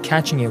do after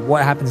catching it?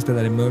 What happens to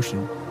that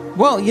emotion?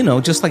 Well,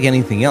 just like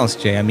anything else,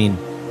 Jay, I mean,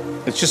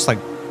 It's just like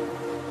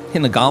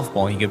hitting a golf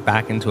ball, you get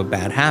back into a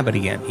bad habit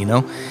again, you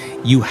know?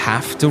 You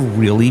have to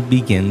really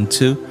begin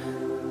to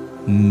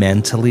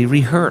mentally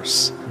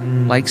rehearse.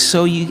 Like,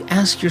 so you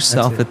ask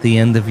yourself at the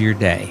end of your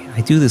day,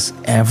 I do this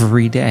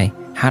every day.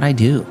 How'd I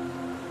do?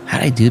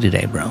 How'd I do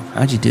today, bro?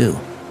 How'd you do?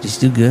 Did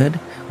you do good?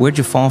 Where'd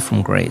you fall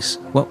from grace?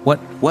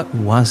 What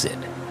was it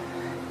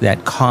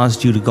that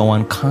caused you to go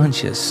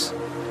unconscious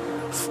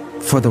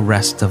for the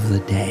rest of the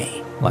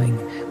day? Like,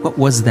 what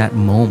was that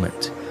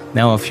moment?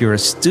 Now, if you're a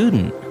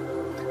student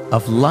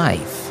of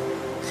life,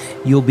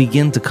 you'll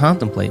begin to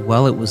contemplate,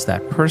 well, it was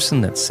that person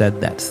that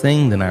said that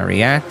thing, then I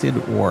reacted,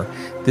 or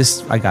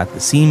I got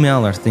this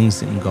email, or things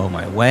didn't go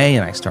my way,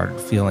 and I started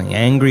feeling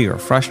angry or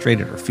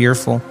frustrated or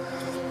fearful.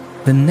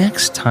 The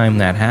next time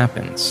that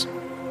happens,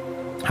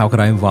 how could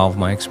I evolve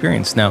my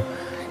experience? Now,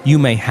 you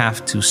may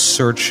have to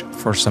search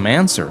for some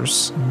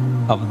answers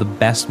of the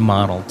best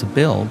model to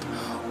build,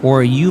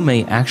 or you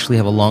may actually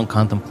have a long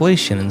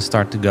contemplation and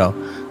start to go,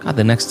 God,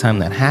 the next time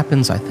that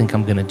happens, I think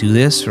I'm going to do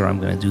this, or I'm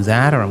going to do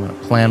that, or I'm going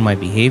to plan my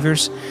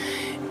behaviors.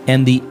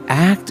 And the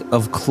act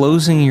of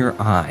closing your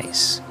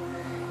eyes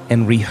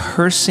and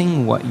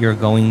rehearsing what you're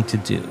going to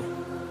do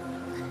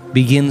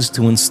begins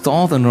to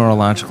install the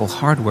neurological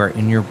hardware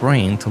in your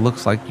brain to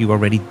look like you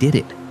already did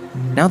it.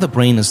 Now the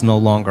brain is no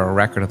longer a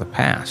record of the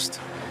past.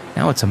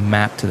 Now it's a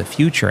map to the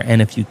future.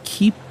 And if you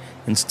keep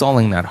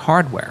installing that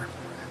hardware,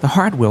 the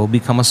hardware will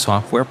become a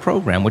software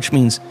program, which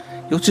means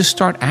you'll just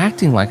start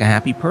acting like a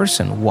happy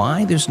person.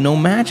 Why? There's no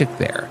magic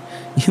there.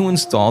 You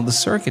installed the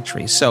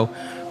circuitry. So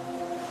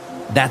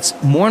that's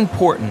more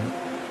important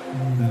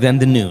than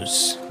the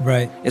news.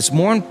 Right. It's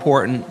more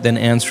important than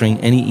answering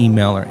any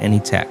email or any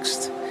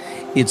text.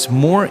 It's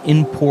more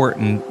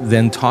important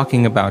than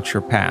talking about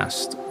your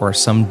past or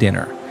some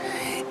dinner.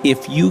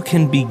 If you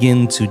can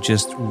begin to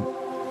just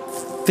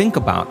think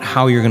about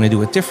how you're going to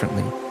do it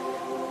differently,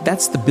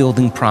 that's the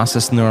building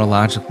process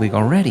neurologically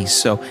already.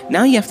 So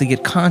now you have to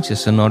get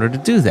conscious in order to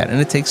do that.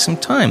 And it takes some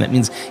time. It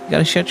means you got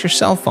to shut your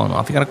cell phone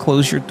off. You got to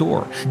close your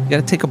door. You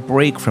got to take a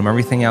break from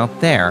everything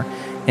out there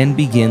and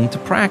begin to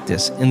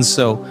practice. And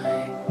so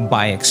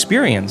by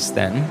experience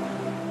then,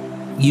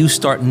 you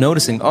start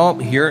noticing, oh,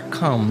 here it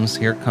comes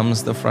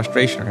the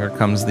frustration, here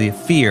comes the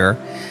fear.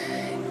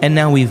 And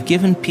now we've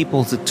given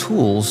people the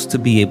tools to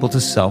be able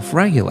to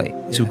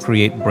self-regulate, to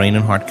create brain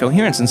and heart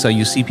coherence. And so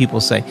you see people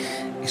say,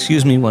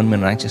 excuse me 1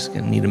 minute, I just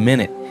need a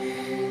minute.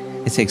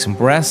 They take some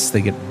breaths,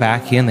 they get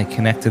back in, they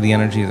connect to the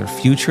energy of their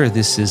future.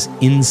 This is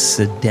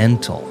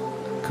incidental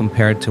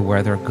compared to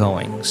where they're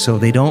going. So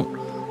they don't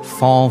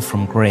fall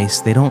from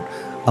grace. They don't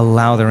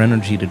allow their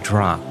energy to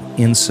drop.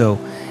 And so,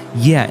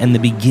 in the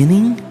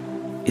beginning,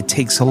 it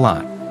takes a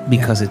lot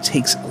because it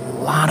takes a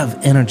lot of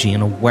energy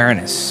and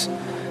awareness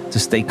to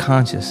stay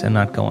conscious and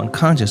not go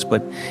unconscious.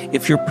 But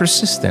if you're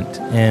persistent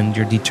and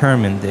you're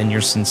determined and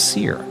you're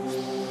sincere,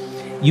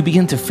 you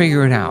begin to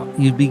figure it out.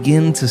 You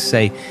begin to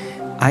say,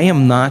 I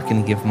am not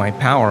going to give my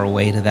power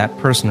away to that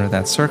person or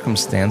that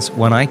circumstance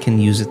when I can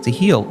use it to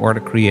heal or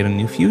to create a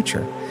new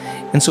future.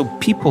 And so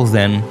people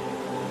then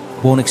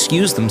won't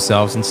excuse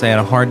themselves and say, I had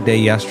a hard day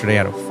yesterday,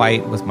 I had a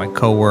fight with my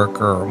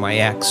coworker or my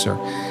ex, and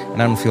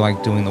I don't feel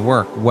like doing the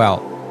work.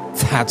 Well,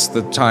 that's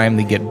the time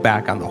to get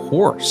back on the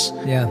horse.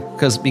 Yeah.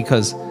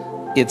 Because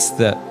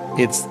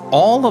it's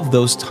all of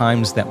those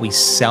times that we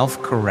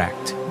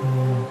self-correct.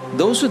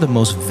 Those are the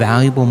most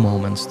valuable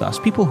moments to us.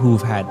 People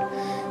who've had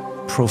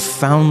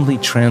profoundly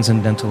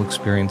transcendental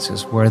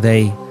experiences where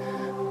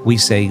we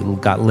say,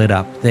 got lit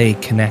up, they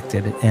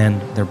connected,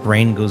 and their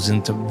brain goes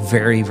into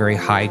very, very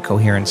high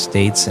coherent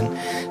states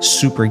and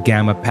super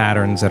gamma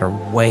patterns that are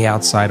way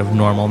outside of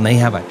normal, and they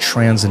have a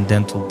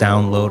transcendental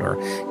download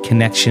or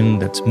connection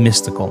that's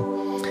mystical.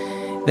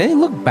 They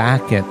look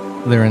back at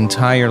their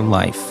entire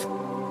life.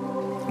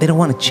 They don't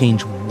want to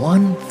change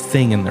one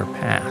thing in their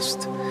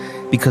past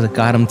because it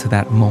got them to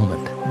that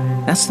moment.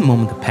 That's the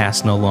moment the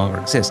past no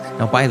longer exists.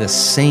 Now, by the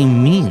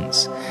same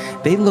means,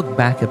 they look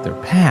back at their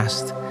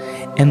past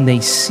and they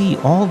see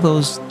all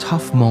those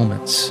tough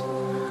moments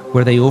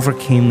where they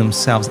overcame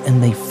themselves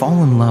and they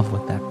fall in love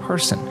with that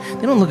person.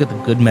 They don't look at the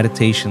good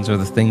meditations or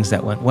the things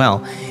that went well.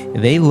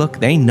 They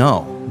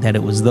know that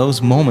it was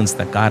those moments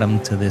that got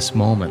them to this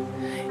moment.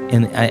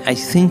 And I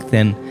think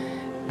then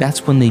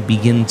that's when they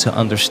begin to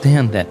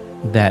understand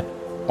that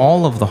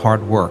all of the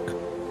hard work,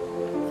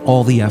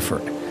 all the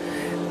effort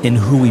in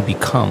who we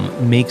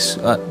become makes,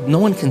 no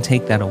one can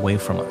take that away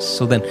from us.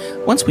 So then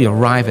once we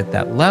arrive at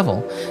that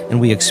level and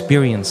we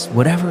experience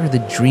whatever the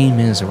dream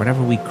is or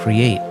whatever we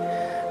create,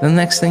 the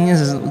next thing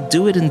is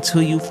do it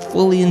until you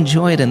fully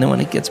enjoy it. And then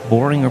when it gets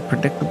boring or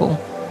predictable,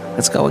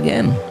 let's go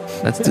again.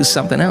 Let's do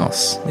something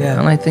else. Yeah.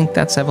 And I think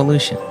that's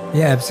evolution.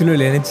 Yeah,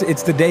 absolutely. And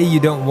it's the day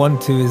you don't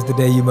want to is the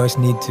day you most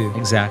need to.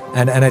 Exactly.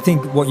 And I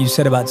think what you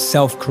said about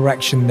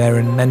self-correction there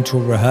and mental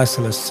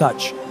rehearsal is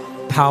such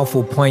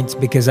powerful points,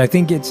 because I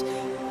think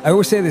I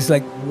always say this,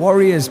 like,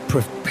 warriors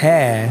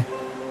prepare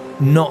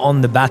not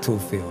on the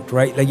battlefield,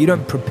 right? Like, you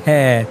don't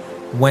prepare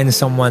when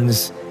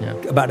someone's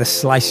about to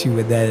slice you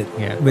with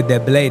their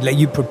blade. Like,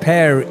 you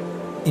prepare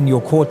in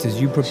your quarters.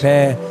 You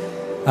prepare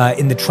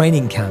in the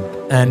training camp.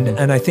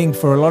 And I think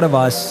for a lot of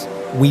us,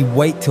 we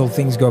wait till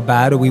things go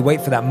bad, or we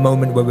wait for that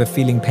moment where we're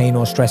feeling pain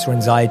or stress or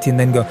anxiety, and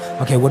then go,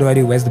 okay, what do I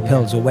do? Where's the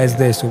pills? Or where's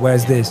this? Or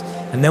where's this?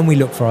 And then we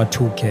look for our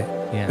toolkit.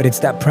 Yeah. But it's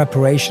that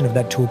preparation of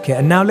that toolkit.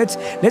 And now let's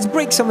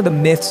break some of the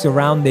myths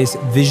around this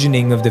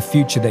visioning of the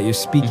future that you're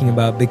speaking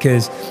about,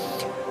 because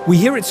we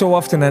hear it so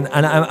often, and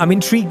I'm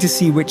intrigued to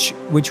see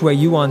which way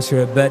you answer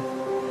it. But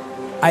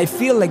I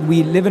feel like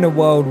we live in a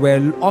world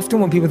where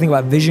often when people think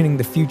about visioning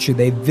the future,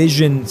 they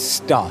vision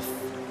stuff.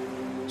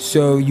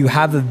 So you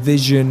have a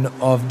vision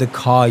of the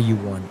car you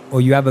want,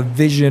 or you have a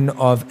vision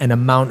of an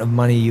amount of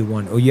money you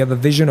want, or you have a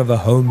vision of a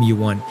home you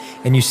want.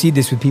 And you see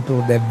this with people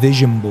with their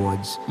vision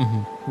boards.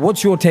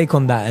 What's your take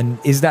on that? And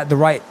is that the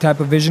right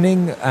type of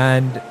visioning?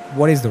 And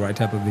what is the right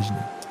type of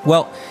visioning?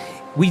 Well,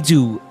 we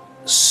do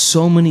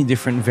so many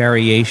different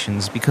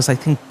variations because I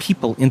think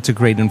people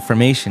integrate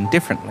information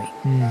differently.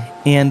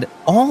 And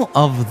all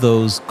of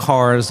those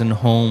cars and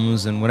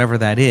homes and whatever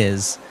that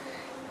is,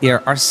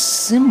 there are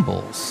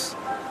symbols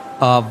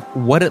of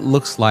what it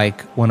looks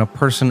like when a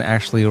person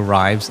actually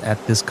arrives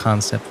at this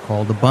concept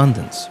called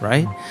abundance,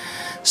 right?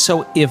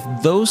 So if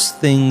those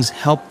things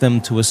help them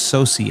to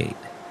associate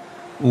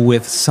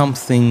with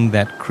something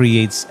that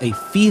creates a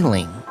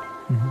feeling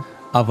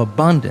of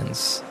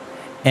abundance,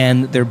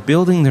 and they're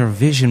building their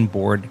vision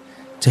board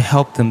to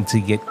help them to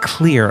get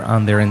clear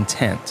on their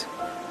intent,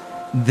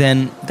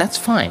 then that's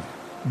fine,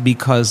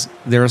 because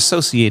they're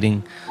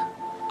associating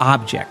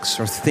objects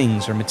or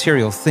things or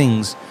material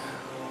things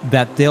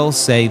that they'll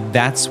say,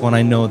 that's when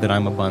I know that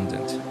I'm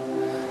abundant.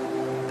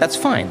 That's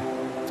fine.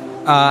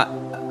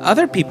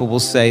 Other people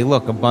will say,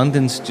 look,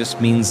 abundance just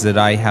means that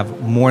I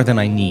have more than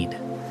I need,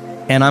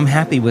 and I'm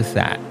happy with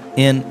that.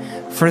 And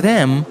for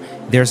them,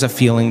 there's a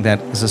feeling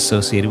that is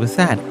associated with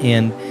that.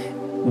 And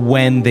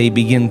when they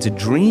begin to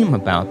dream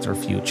about their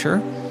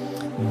future,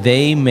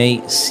 they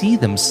may see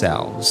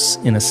themselves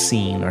in a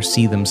scene or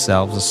see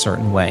themselves a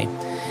certain way.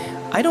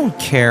 I don't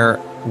care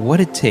what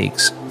it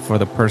takes for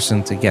the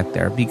person to get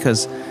there,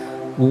 because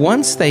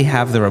once they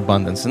have their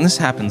abundance, and this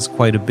happens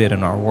quite a bit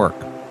in our work,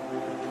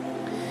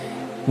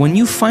 when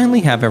you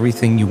finally have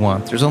everything you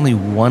want, there's only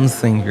one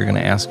thing you're going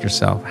to ask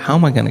yourself: how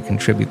am I going to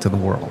contribute to the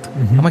world?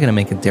 How am I going to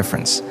make a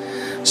difference?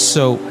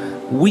 So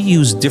we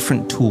use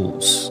different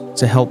tools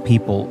to help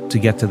people to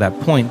get to that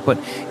point. But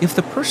if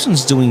the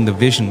person's doing the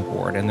vision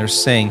board and they're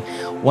saying,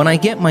 when I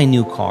get my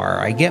new car,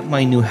 I get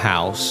my new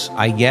house,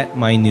 I get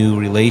my new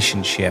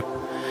relationship,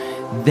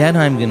 then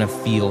I'm going to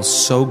feel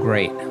so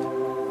great.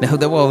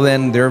 Well,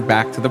 then they're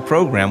back to the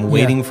program,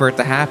 waiting for it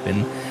to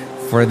happen,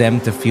 for them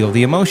to feel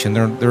the emotion.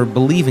 They're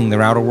believing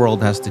their outer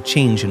world has to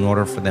change in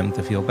order for them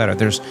to feel better.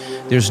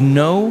 There's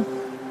no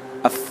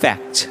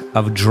effect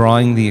of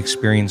drawing the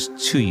experience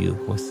to you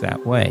with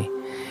that way.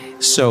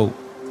 So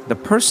the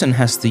person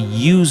has to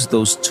use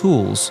those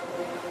tools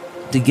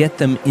to get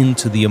them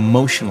into the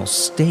emotional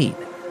state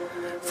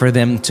for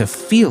them to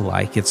feel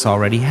like it's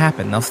already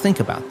happened. Now think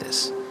about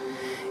this.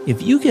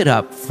 If you get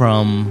up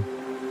from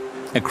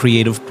a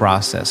creative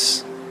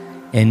process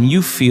and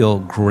you feel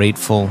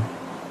grateful,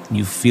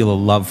 you feel a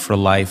love for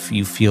life,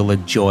 you feel a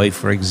joy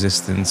for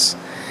existence,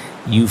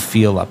 you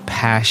feel a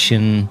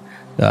passion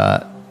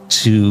for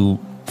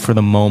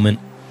the moment,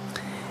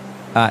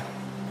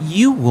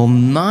 you will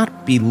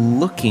not be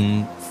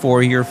looking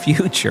for your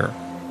future,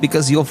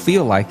 because you'll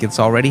feel like it's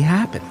already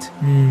happened.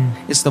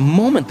 It's the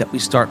moment that we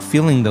start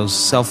feeling those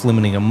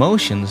self-limiting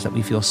emotions that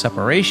we feel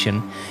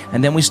separation,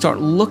 and then we start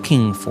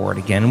looking for it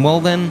again. Well,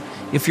 then,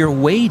 if you're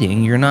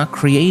waiting, you're not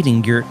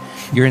creating,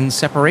 you're in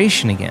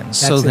separation again.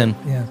 So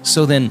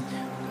then,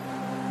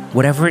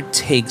 whatever it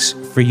takes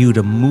for you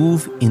to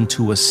move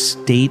into a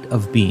state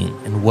of being.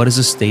 And what is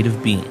a state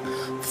of being?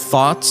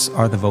 Thoughts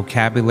are the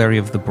vocabulary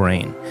of the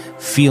brain.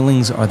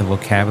 Feelings are the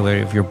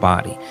vocabulary of your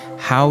body.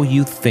 How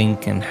you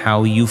think and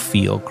how you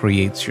feel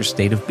creates your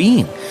state of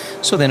being.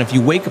 So then if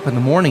you wake up in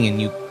the morning and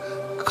you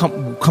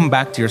come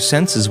back to your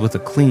senses with a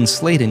clean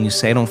slate and you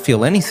say, I don't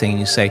feel anything, and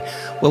you say,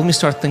 well, let me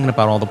start thinking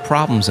about all the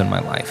problems in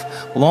my life.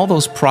 Well, all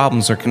those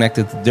problems are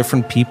connected to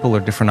different people or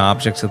different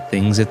objects or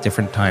things at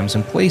different times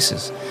and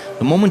places.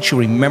 The moment you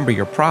remember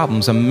your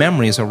problems, a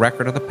memory is a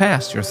record of the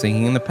past. You're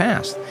thinking in the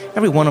past.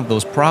 Every one of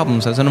those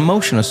problems has an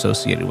emotion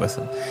associated with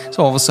it.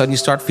 So all of a sudden you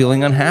start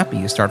feeling unhappy,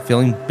 you start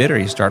feeling bitter,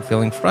 you start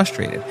feeling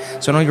frustrated.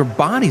 So now your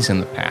body's in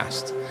the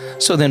past.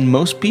 So then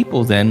most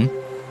people then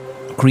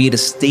create a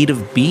state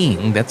of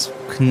being that's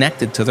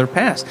connected to their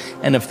past.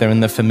 And if they're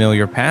in the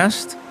familiar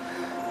past,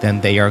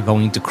 then they are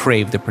going to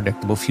crave the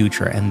predictable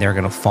future, and they're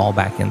going to fall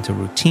back into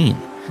routine.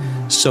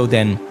 So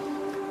then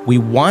we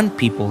want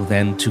people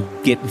then to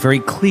get very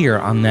clear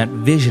on that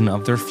vision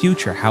of their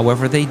future,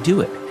 however they do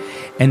it,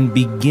 and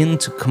begin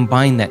to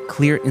combine that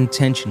clear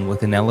intention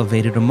with an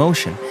elevated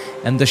emotion.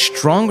 And the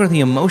stronger the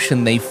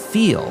emotion they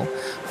feel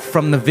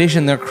from the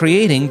vision they're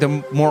creating,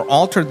 the more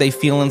altered they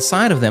feel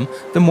inside of them,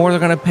 the more they're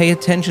going to pay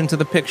attention to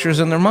the pictures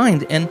in their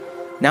mind. And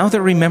now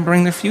they're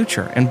remembering their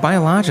future. And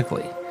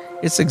biologically,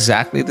 It's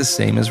exactly the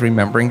same as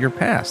remembering your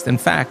past. In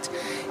fact,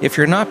 if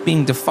you're not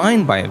being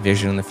defined by a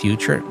vision in the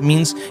future, it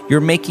means you're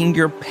making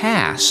your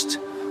past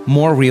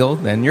more real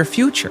than your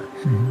future.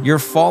 You're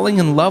falling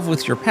in love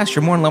with your past.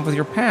 You're more in love with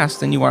your past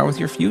than you are with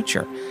your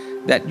future.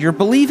 That you're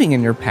believing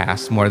in your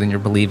past more than you're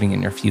believing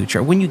in your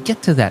future. When you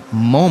get to that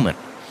moment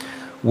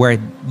where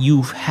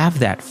you have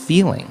that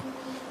feeling,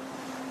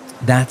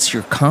 that's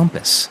your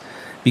compass,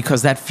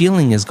 because that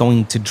feeling is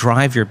going to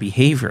drive your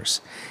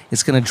behaviors.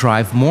 It's going to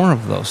drive more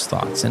of those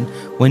thoughts. And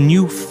when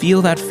you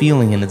feel that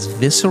feeling and it's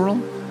visceral,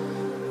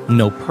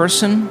 no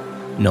person,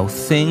 no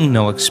thing,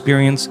 no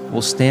experience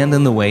will stand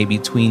in the way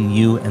between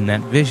you and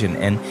that vision.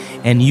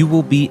 And you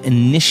will be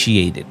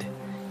initiated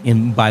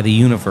by the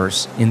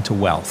universe into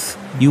wealth.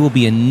 You will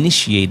be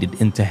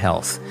initiated into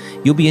health.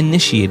 You'll be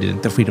initiated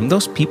into freedom.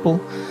 Those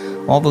people,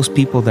 all those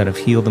people that have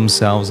healed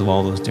themselves of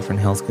all those different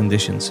health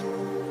conditions,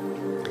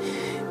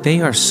 they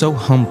are so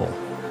humble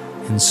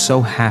and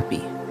so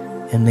happy,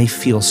 and they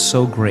feel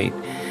so great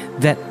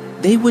that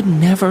they would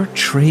never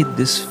trade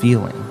this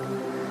feeling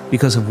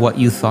because of what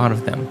you thought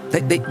of them.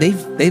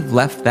 They've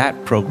left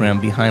that program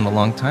behind a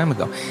long time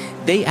ago.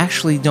 They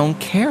actually don't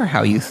care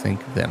how you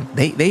think of them.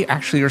 They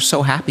actually are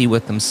so happy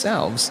with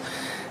themselves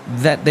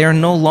that they're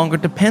no longer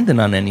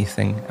dependent on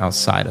anything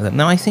outside of them.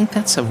 Now, I think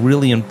that's a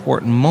really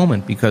important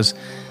moment, because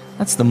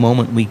that's the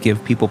moment we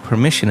give people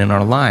permission in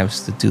our lives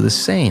to do the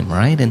same,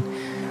 right? And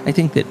I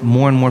think that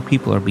more and more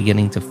people are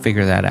beginning to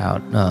figure that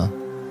out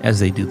as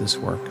they do this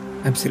work.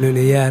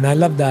 Absolutely, yeah. And I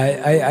love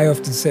that. I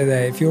often say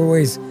that if you're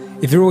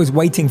always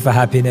waiting for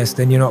happiness,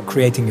 then you're not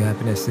creating your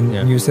happiness.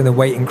 And you're saying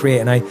wait and create.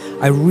 And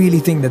I really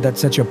think that that's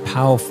such a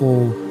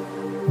powerful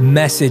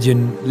message.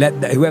 And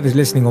whoever's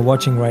listening or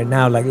watching right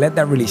now, like, let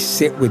that really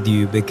sit with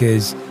you,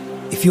 because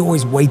if you're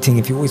always waiting,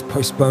 if you're always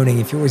postponing,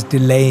 if you're always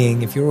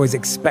delaying, if you're always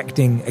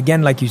expecting,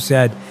 again, like you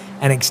said,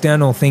 an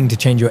external thing to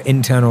change your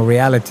internal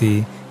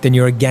reality, then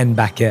you're again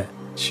back at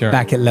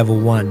level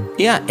one.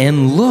 Yeah,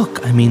 and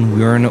look, I mean,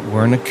 we're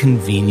in a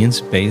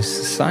convenience-based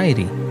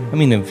society. I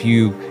mean, if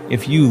you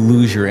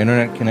lose your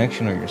internet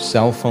connection or your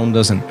cell phone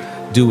doesn't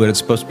do what it's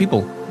supposed to,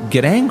 people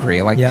get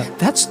angry. Like,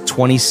 that's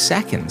 20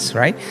 seconds,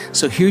 right?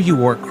 So here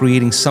you are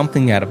creating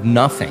something out of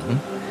nothing,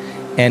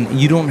 and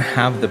you don't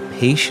have the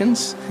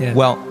patience.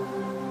 Well,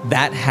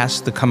 that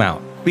has to come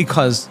out,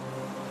 because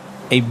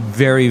a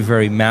very,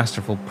 very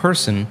masterful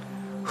person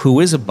who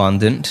is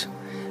abundant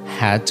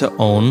had to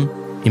own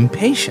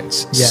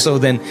impatience. So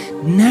then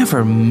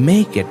never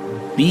make it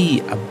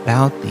be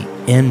about the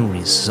end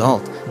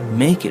result.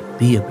 Make it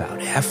be about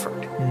effort.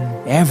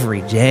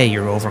 Every day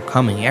you're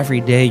overcoming.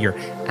 Every day you're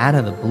out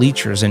of the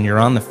bleachers and you're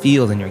on the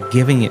field and you're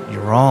giving it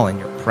your all and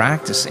you're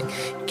practicing,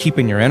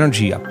 keeping your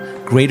energy up,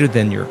 greater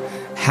than your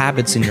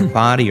habits in your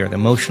body or the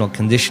emotional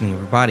conditioning of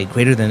your body,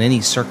 greater than any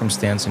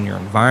circumstance in your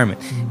environment,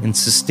 and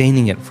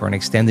sustaining it for an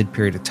extended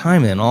period of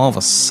time. And then all of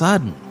a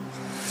sudden,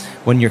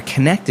 when you're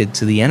connected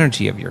to the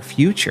energy of your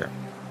future,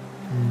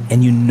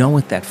 and you know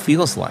what that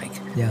feels like,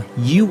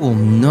 you will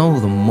know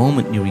the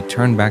moment you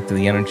return back to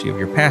the energy of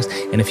your past.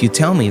 And if you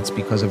tell me it's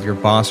because of your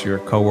boss or your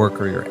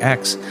coworker or your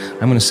ex,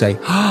 I'm going to say,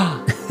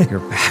 you're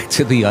back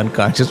to the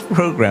unconscious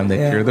program,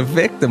 that you're the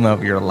victim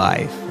of your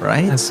life,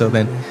 right?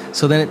 Absolutely.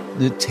 So then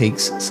it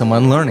takes some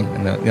unlearning,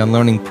 and the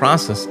unlearning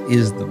process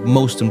is the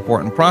most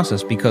important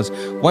process, because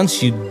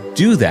once you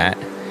do that,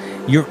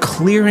 you're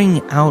clearing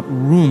out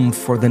room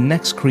for the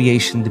next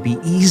creation to be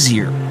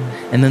easier,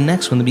 and the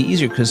next one to be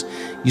easier, because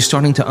you're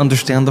starting to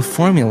understand the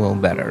formula a little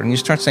better, and you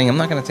start saying, I'm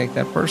not going to take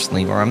that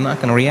personally, or I'm not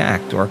going to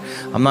react, or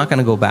I'm not going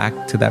to go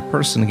back to that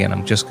person again.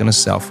 I'm just going to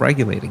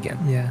self-regulate again.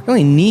 You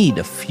only need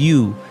a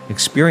few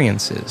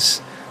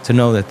experiences to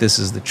know that this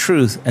is the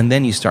truth, and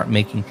then you start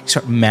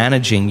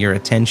managing your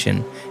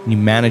attention, and you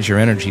manage your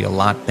energy a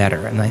lot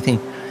better. And I think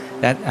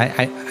that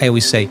I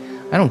always say,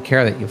 I don't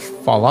care that you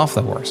fall off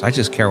the horse. I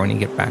just care when you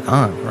get back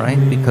on, right?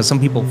 Because some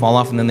people fall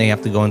off and then they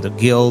have to go into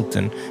guilt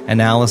and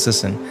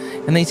analysis, and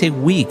they take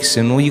weeks.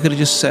 And well, you could have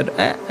just said,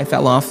 I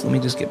fell off. Let me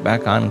just get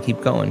back on and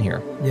keep going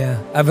here.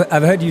 Yeah,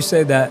 I've heard you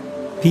say that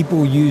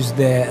people use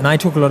and I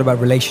talk a lot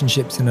about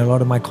relationships in a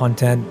lot of my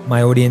content.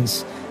 My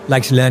audience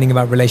likes learning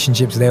about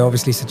relationships. They're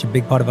obviously such a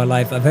big part of our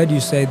life. I've heard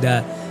you say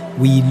that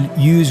we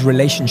use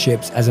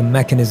relationships as a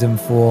mechanism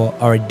for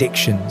our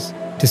addictions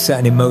to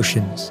certain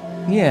emotions.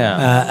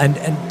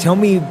 And tell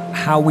me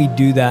how we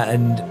do that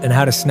and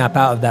how to snap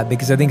out of that,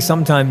 because I think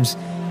sometimes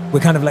we're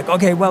kind of like,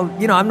 okay, well,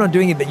 I'm not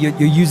doing it, but you're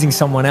using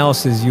someone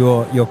else as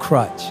your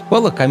crutch.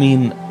 Well, look, I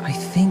mean, I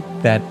think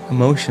that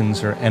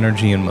emotions are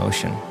energy in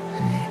motion.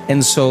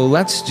 And so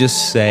let's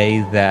just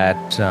say that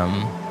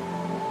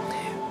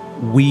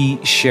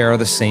we share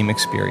the same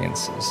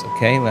experiences,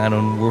 okay?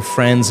 We're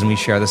friends and we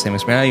share the same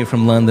experience. You're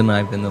from London,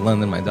 I've been to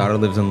London, my daughter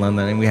lives in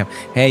London, and we have,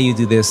 hey, you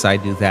do this, I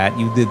do that,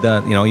 you did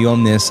that, you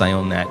own this, I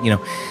own that,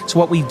 So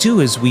what we do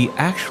is we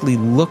actually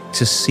look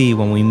to see,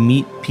 when we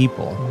meet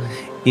people,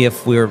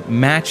 if we're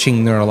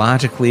matching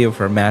neurologically, if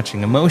we're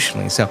matching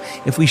emotionally. So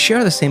if we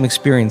share the same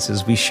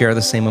experiences, we share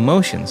the same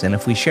emotions. And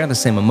if we share the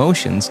same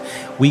emotions,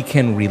 we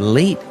can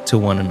relate to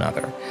one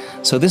another.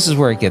 So this is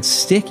where it gets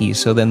sticky.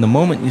 So then the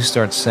moment you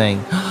start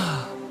saying,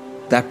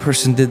 that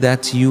person did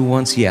that to you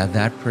once, yeah,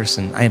 that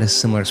person, I had a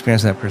similar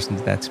experience, that person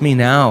did that to me.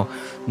 Now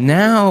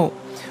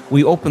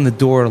we open the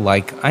door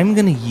like, I'm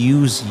going to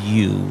use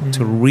you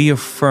to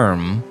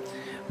reaffirm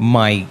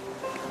my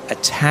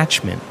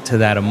attachment to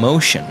that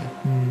emotion.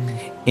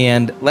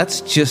 And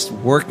let's just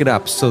work it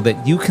up so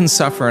that you can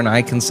suffer and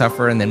I can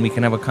suffer, and then we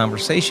can have a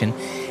conversation.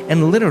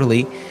 And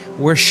literally,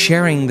 we're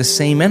sharing the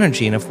same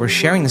energy. And if we're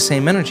sharing the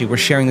same energy, we're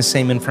sharing the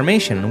same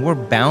information. And we're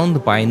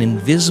bound by an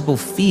invisible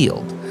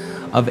field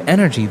of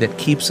energy that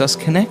keeps us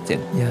connected.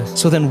 Yes.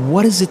 So then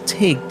what does it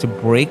take to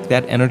break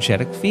that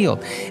energetic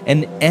field?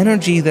 An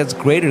energy that's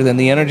greater than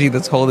the energy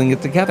that's holding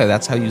it together.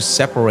 That's how you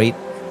separate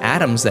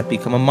atoms that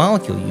become a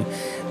molecule.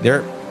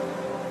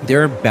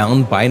 They're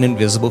bound by an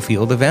invisible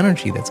field of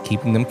energy that's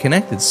keeping them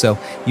connected. So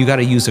you got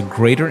to use a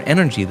greater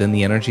energy than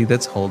the energy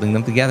that's holding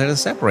them together to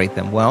separate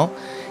them. Well,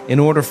 in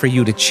order for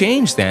you to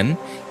change, then,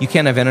 you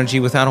can't have energy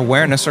without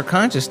awareness or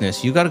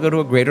consciousness. You got to go to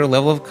a greater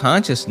level of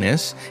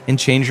consciousness and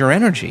change your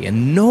energy.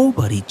 And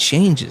nobody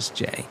changes,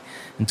 Jay,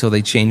 until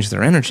they change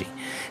their energy.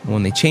 And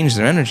when they change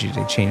their energy,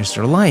 they change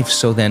their life.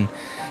 So then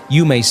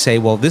you may say,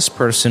 well, this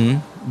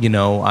person,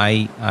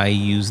 I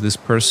use this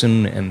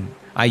person, and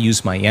I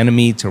use my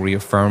enemy to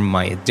reaffirm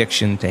my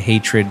addiction to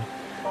hatred.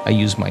 I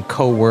use my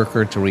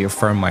coworker to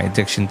reaffirm my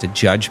addiction to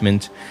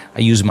judgment.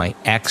 I use my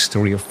ex to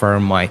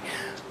reaffirm my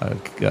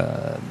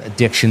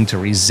addiction to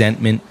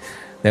resentment.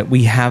 That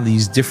we have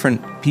these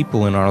different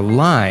people in our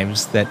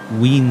lives that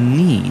we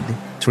need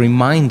to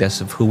remind us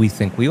of who we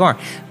think we are.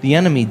 The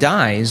enemy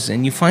dies,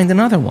 and you find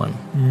another one.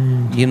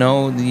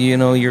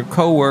 Your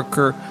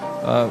coworker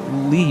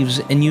leaves,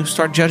 and you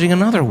start judging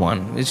another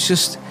one.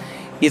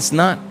 It's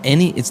not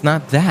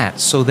that.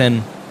 So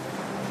then,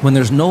 when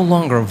there's no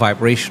longer a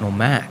vibrational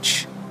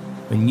match,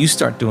 when you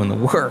start doing the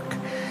work,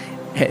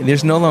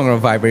 there's no longer a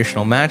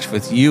vibrational match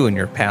with you and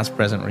your past,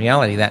 present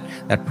reality,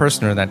 that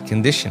person or that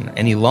condition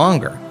any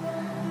longer.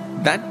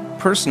 That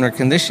person or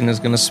condition is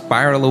going to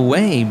spiral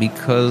away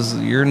because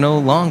you're no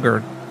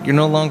longer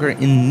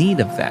in need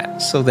of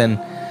that. So then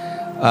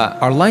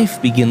our life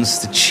begins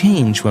to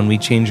change when we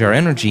change our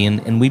energy,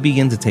 and we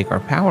begin to take our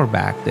power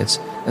back. That's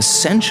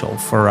essential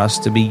for us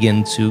to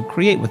begin to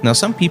create with. Now,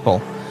 some people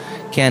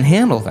can't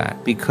handle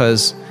that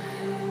because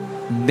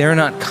they're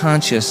not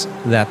conscious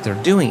that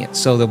they're doing it.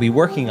 So they'll be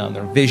working on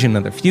their vision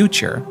of the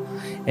future,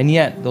 and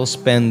yet they'll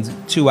spend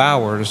 2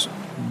 hours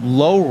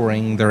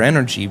lowering their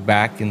energy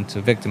back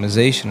into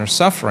victimization or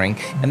suffering,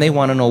 and they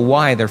want to know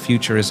why their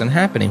future isn't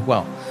happening.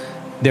 Well,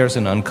 there's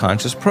an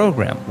unconscious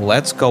program.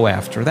 Let's go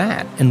after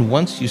that. And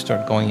once you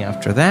start going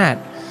after that,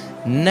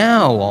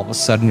 now all of a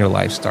sudden your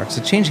life starts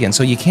to change again.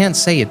 So you can't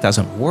say it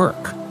doesn't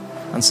work.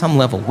 On some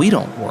level, we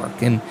don't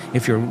work. And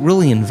if you're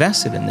really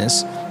invested in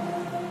this,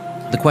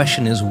 the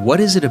question is, what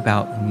is it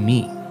about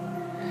me?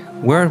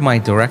 Where am I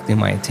directing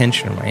my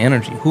attention or my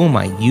energy? Who am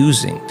I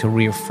using to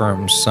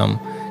reaffirm some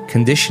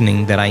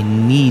conditioning that I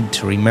need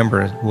to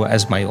remember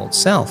as my old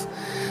self?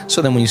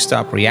 So then when you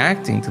stop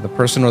reacting to the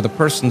person, or the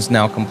person's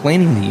now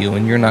complaining to you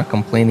and you're not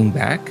complaining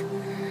back,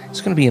 it's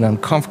going to be an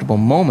uncomfortable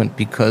moment,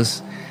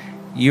 because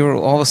you're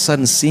all of a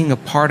sudden seeing a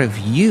part of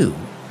you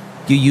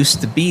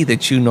used to be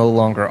that you no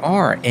longer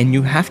are, and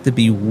you have to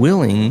be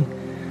willing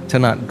to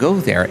not go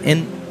there.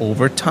 And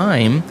over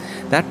time,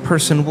 that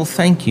person will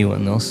thank you,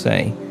 and they'll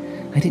say,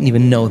 I didn't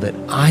even know that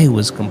I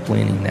was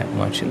complaining that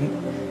much.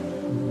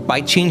 And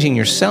by changing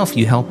yourself,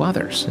 you help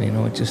others.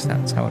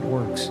 That's how it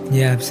works.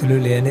 Yeah,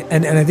 absolutely.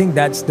 And I think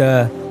that's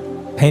the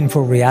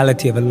painful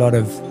reality of a lot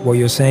of what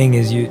you're saying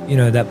is,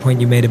 that point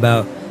you made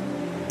about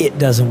it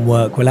doesn't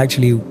work. Well,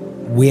 actually,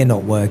 we're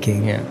not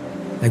working. Yeah.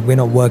 Like, we're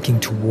not working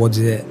towards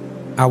it.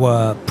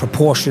 Our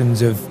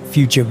proportions of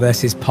future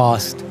versus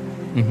past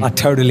are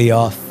totally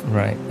off.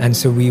 Right. And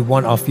so we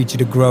want our future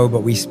to grow,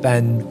 but we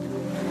spend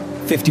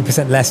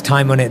 50% less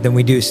time on it than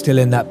we do still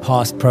in that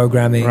past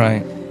programming.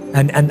 Right.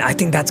 And I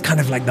think that's kind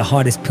of like the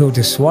hardest pill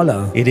to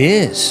swallow. It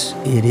is.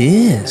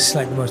 It's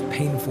like the most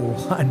painful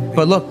one.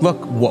 But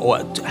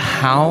look,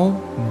 how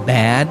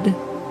bad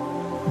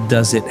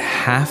does it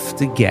have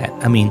to get?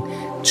 I mean,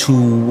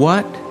 to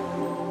what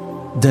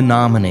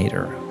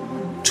denominator,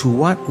 to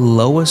what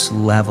lowest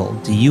level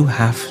do you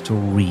have to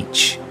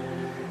reach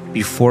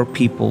before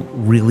people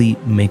really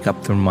make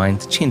up their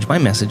mind to change? My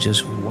message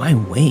is, why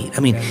wait?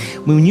 I mean,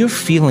 when you're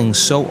feeling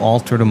so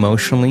altered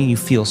emotionally, you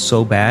feel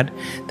so bad,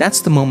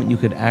 that's the moment you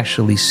could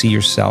actually see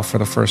yourself for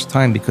the first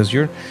time, because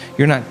you're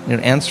not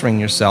answering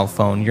your cell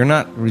phone, you're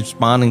not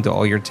responding to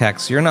all your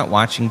texts, you're not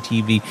watching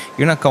TV,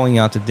 you're not going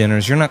out to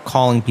dinners, you're not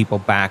calling people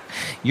back.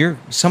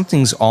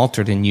 Something's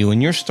altered in you,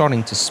 and you're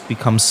starting to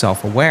become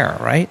self-aware,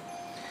 right?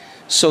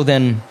 So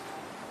then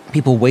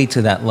people wait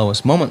to that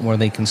lowest moment where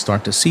they can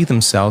start to see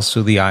themselves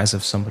through the eyes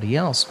of somebody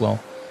else. Well,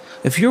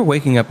 if you're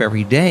waking up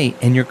every day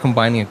and you're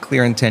combining a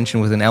clear intention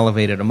with an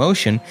elevated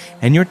emotion,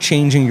 and you're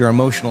changing your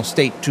emotional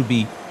state to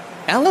be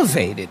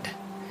elevated.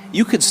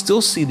 You could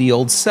still see the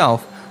old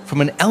self from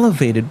an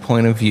elevated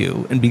point of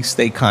view and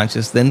stay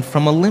conscious than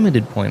from a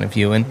limited point of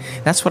view. And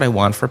that's what I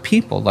want for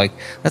people. Like,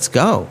 let's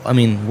go. I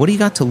mean, what do you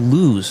got to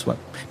lose?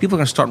 People are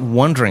going to start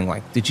wondering,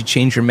 like, did you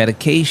change your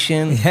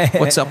medication?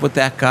 What's up with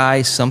that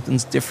guy?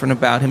 Something's different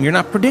about him. You're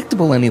not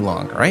predictable any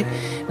longer, right?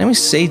 And we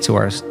say to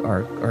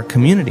our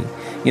community,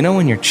 you know,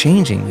 when you're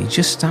changing, you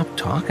just stop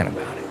talking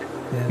about it.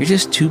 Yeah. You're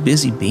just too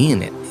busy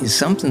being it.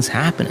 Something's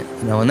happening,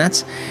 you know, and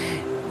that's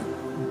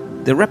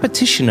the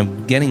repetition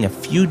of getting a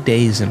few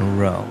days in a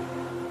row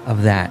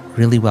of that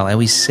really well. I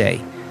always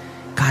say,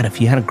 God, if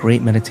you had a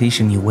great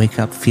meditation, you wake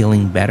up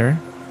feeling better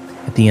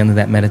at the end of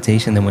that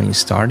meditation than when you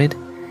started,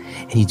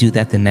 and you do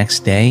that the next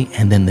day,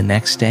 and then the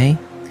next day,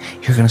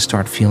 you're going to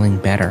start feeling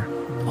better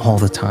all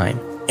the time.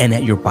 And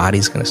that your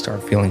body's going to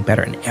start feeling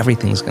better, and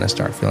everything's going to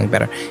start feeling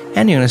better.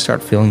 And you're going to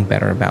start feeling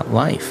better about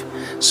life.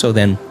 So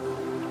then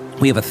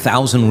we have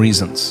 1,000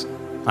 reasons.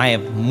 I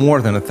have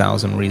more than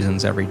 1,000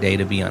 reasons every day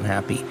to be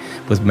unhappy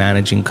with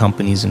managing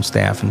companies and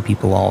staff and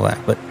people, all that.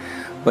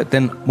 But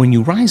then when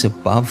you rise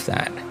above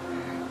that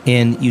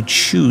and you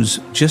choose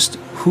just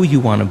who you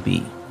want to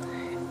be,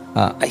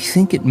 I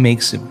think it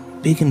makes a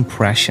big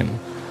impression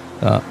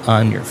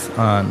on your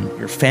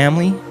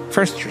family,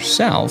 first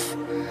yourself,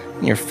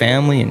 and your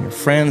family and your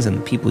friends and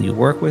the people you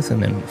work with,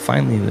 and then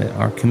finally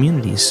our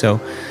communities. So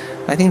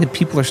I think that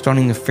people are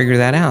starting to figure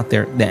that out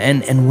there.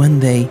 And when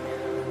they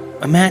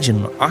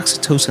imagine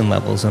oxytocin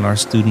levels in our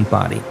student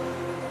body,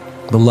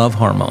 the love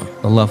hormone,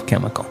 the love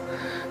chemical,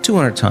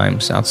 200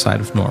 times outside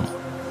of normal.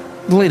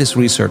 The latest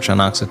research on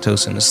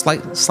oxytocin is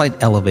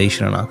slight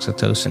elevation in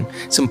oxytocin.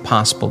 It's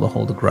impossible to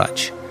hold a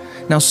grudge.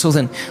 Now, so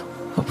then,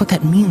 what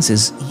that means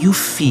is you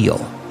feel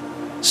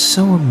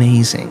so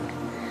amazing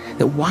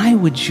that why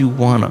would you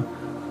want to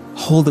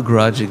hold a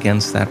grudge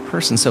against that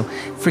person? So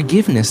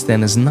forgiveness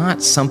then is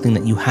not something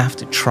that you have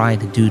to try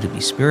to do to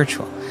be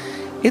spiritual.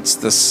 It's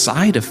the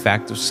side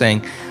effect of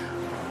saying,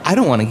 I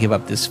don't want to give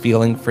up this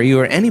feeling for you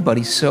or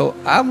anybody, so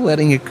I'm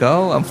letting it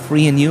go. I'm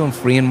freeing you, I'm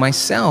freeing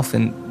myself,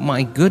 and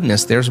my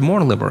goodness, there's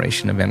more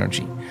liberation of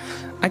energy.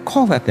 I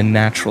call that the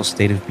natural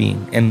state of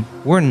being, and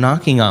we're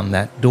knocking on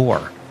that door.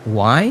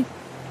 Why?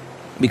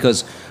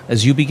 Because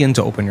as you begin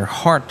to open your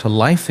heart to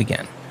life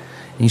again,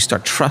 and you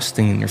start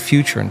trusting in your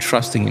future and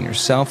trusting in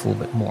yourself a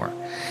little bit more,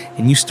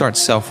 and you start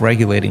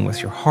self-regulating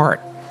with your heart,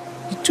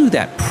 you do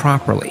that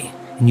properly,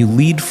 and you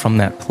lead from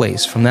that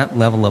place, from that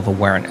level of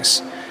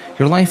awareness,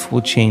 your life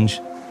will change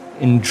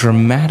in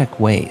dramatic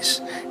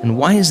ways. And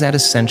why is that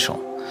essential?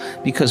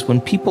 Because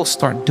when people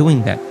start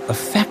doing that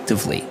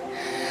effectively,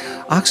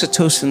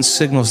 oxytocin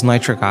signals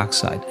nitric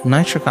oxide.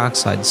 Nitric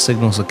oxide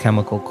signals a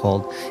chemical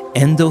called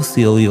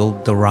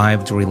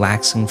endothelial-derived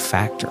relaxing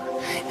factor.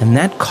 And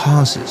that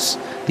causes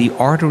the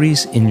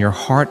arteries in your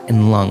heart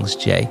and lungs,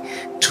 Jay,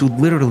 to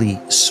literally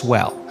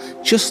swell.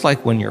 Just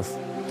like when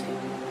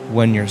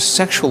your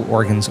sexual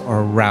organs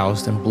are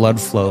aroused and blood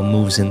flow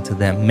moves into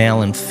them,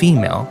 male and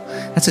female,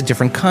 that's a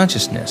different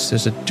consciousness.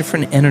 There's a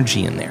different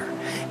energy in there.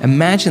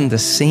 Imagine the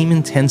same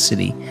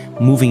intensity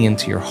moving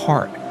into your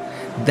heart.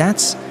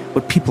 That's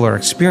what people are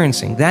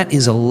experiencing. That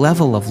is a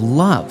level of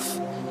love.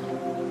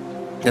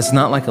 It's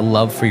not like a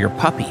love for your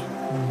puppy.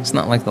 It's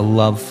not like the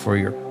love for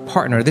your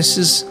partner. This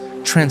is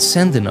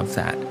transcendent of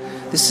that.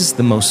 This is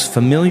the most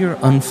familiar,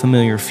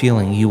 unfamiliar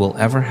feeling you will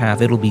ever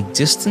have. It'll be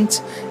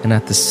distant and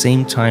at the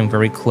same time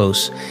very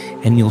close.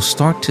 And you'll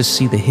start to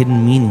see the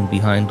hidden meaning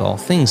behind all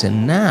things.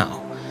 And now,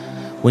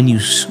 when you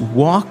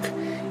walk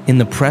in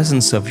the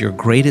presence of your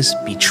greatest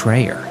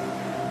betrayer,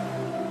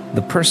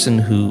 the person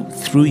who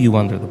threw you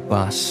under the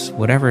bus,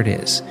 whatever it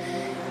is,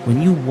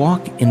 when you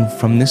walk in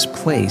from this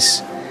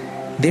place,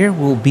 there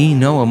will be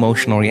no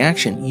emotional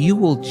reaction. You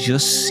will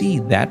just see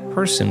that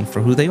person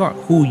for who they are,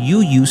 who you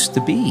used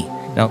to be.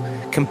 Now,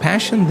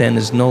 compassion then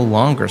is no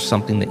longer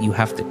something that you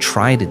have to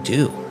try to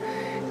do.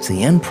 It's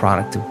the end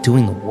product of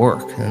doing the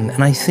work. And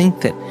I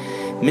think that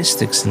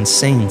mystics and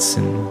saints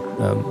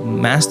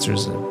and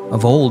masters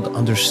of old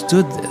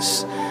understood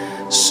this.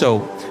 So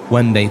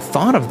when they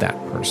thought of that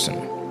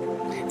person,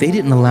 they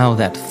didn't allow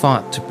that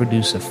thought to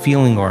produce a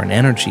feeling or an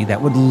energy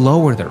that would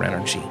lower their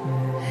energy.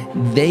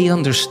 They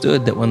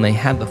understood that when they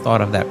had the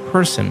thought of that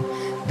person,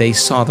 they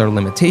saw their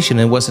limitation.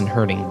 It wasn't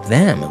hurting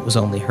them, it was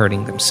only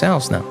hurting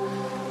themselves. Now,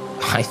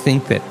 I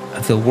think that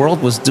if the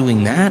world was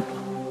doing that,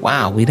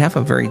 wow, we'd have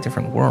a very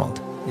different world.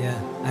 Yeah,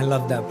 I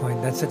love that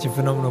point. That's such a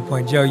phenomenal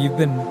point. Joe, you've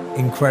been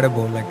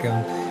incredible.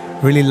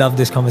 Really love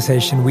this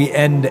conversation. We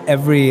end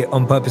every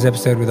On Purpose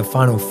episode with a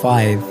final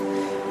 5.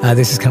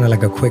 This is kind of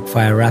like a quick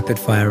fire, rapid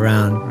fire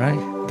round.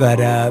 Right.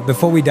 But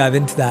before we dive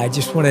into that, I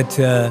just wanted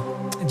to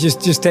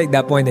just take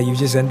that point that you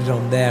just ended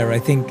on there. I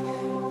think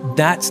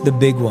that's the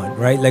big one,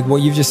 right? Like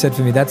what you've just said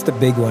for me, that's the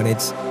big one.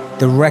 It's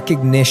the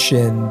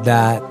recognition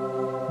that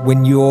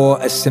when you're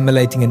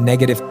assimilating a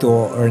negative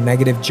thought or a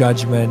negative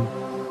judgment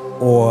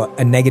or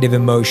a negative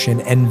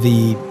emotion,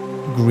 envy,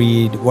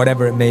 greed,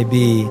 whatever it may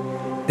be,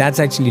 that's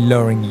actually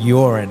lowering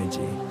your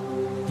energy.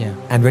 Yeah.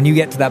 And when you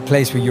get to that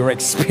place where you're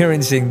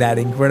experiencing that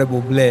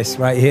incredible bliss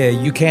right here,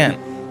 you can't.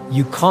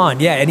 you can't.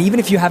 Yeah, and even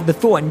if you have the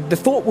thought, and the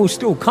thought will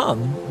still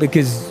come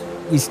because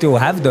we still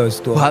have those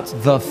thoughts.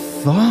 But the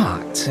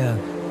thought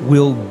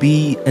will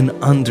be an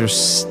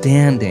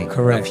understanding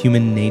of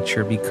human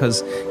nature,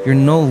 because you're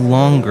no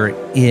longer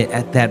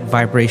at that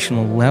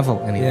vibrational level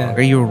any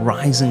longer. You're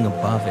rising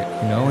above it,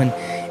 you know? And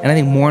I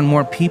think more and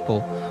more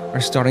people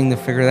are starting to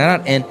figure that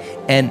out.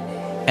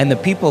 And the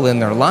people in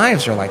their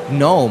lives are like,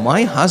 no,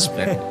 my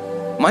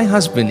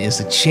husband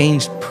is a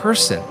changed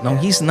person. No,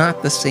 he's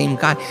not the same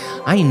guy.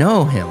 I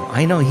know him.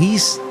 I know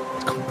he's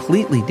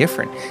completely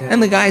different.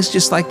 And the guy's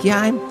just like, yeah,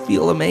 I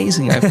feel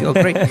amazing. I feel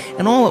great.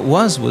 And all it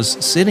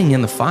was sitting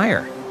in the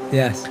fire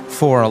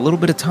for a little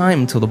bit of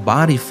time until the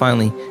body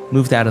finally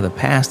moved out of the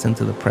past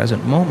into the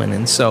present moment.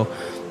 And so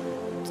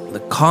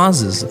the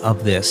causes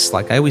of this,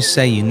 like I always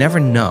say, you never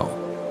know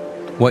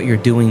what you're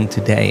doing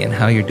today and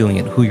how you're doing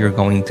it, who you're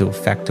going to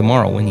affect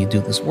tomorrow when you do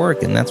this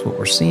work. And that's what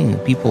we're seeing.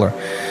 People are,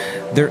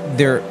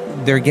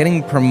 they're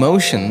getting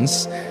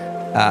promotions.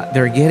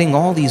 They're getting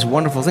all these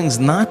wonderful things,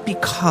 not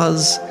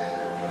because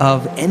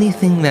of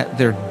anything that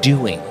they're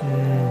doing.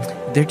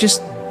 They're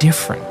just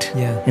different.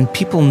 And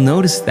people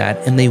notice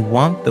that, and they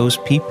want those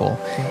people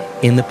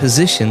in the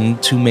position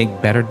to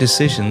make better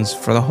decisions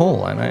for the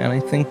whole. And I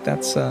think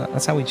that's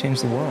how we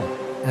change the world.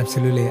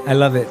 Absolutely. I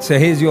love it. So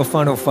here's your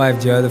final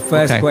 5, Joe. The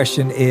first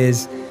question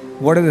is,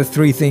 what are the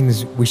 3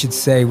 things we should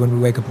say when we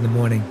wake up in the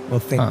morning or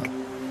think?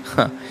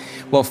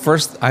 Well,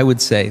 first, I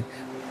would say,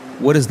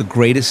 what is the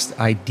greatest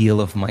ideal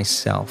of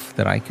myself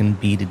that I can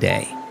be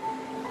today?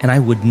 And I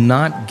would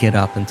not get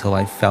up until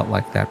I felt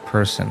like that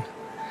person.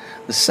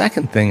 The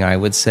second thing I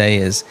would say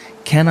is,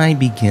 can I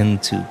begin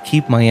to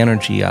keep my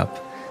energy up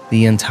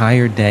the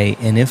entire day?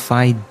 And if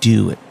I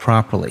do it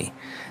properly,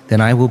 then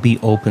I will be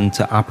open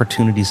to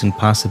opportunities and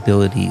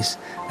possibilities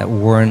that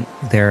weren't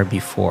there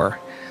before.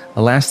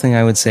 The last thing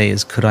I would say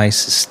is, could I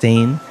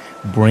sustain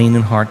brain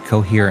and heart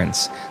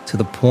coherence to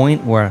the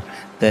point where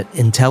that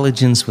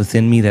intelligence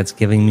within me that's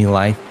giving me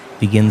life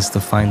begins to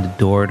find a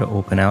door to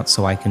open out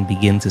so I can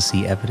begin to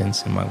see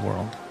evidence in my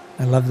world.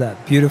 I love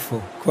that.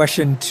 Beautiful.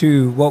 Question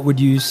 2, what would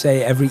you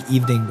say every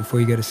evening before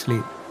you go to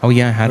sleep? Oh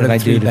yeah, how did I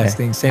do today?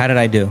 How did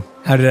I do?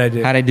 How did I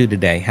do? How did I do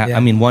today? I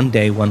mean, one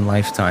day, one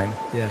lifetime.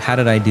 How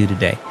did I do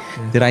today?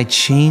 Did I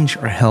change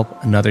or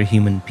help another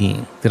human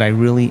being? Did I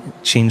really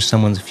change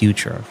someone's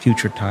future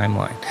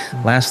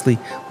timeline? Lastly,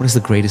 what is the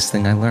greatest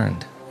thing I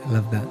learned? I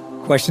love that.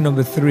 Question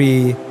number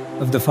 3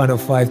 of the final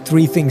 5,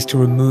 3 things to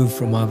remove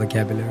from our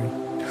vocabulary.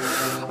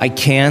 I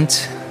can't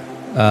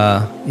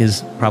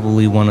is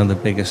probably one of the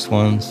biggest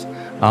ones.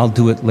 I'll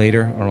do it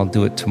later, or I'll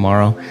do it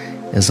tomorrow,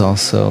 is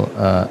also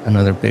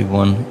another big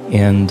one.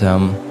 And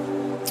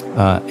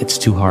it's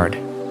too hard.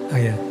 Oh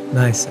yeah,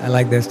 nice. I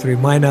like those 3.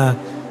 Mine are,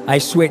 I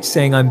switched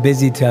saying I'm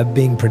busy to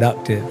being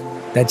productive.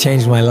 That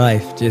changed my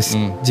life.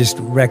 Just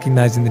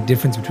recognizing the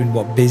difference between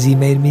what busy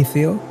made me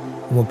feel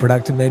and what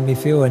productive made me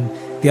feel. And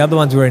the other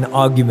ones were in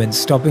arguments,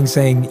 stopping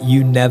saying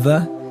you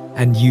never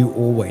and you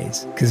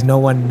always, because no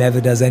one never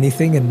does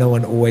anything and no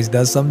one always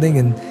does something,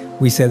 and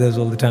we say those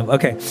all the time.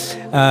 Okay,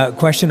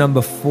 question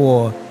number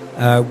 4,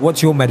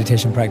 what's your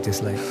meditation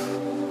practice like?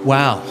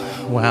 Wow,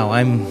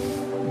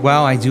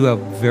 I do a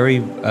very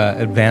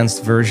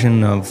advanced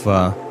version of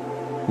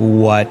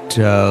what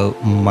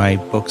my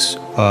books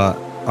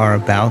are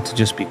about,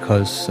 just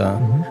because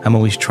I'm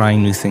always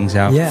trying new things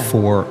out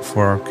for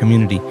our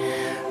community.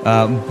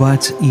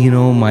 But, you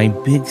know, my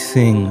big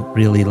thing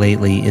really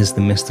lately is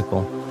the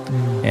mystical.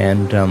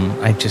 And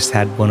I just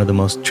had one of the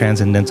most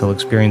transcendental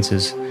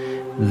experiences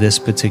this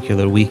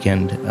particular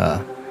weekend.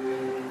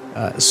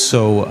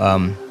 So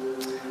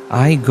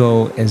I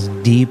go as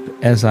deep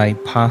as I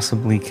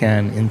possibly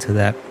can into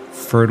that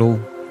fertile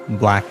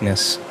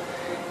blackness.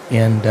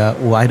 And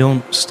I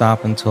don't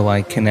stop until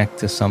I connect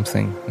to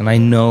something. And I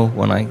know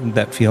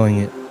that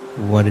feeling,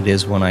 what it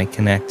is when I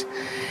connect.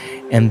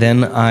 And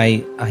then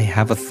I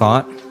have a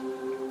thought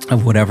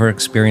of whatever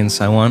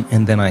experience I want,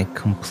 and then I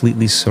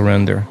completely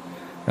surrender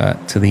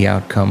to the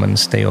outcome and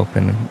stay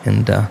open,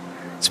 and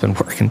it's been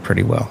working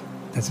pretty well.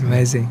 That's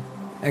amazing.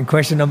 And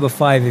question number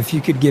 5, if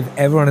you could give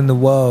everyone in the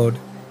world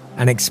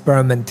an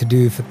experiment to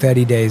do for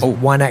 30 days,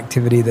 one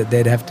activity that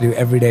they'd have to do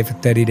every day for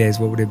 30 days,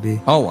 what would it be?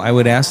 I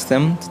would ask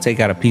them to take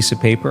out a piece of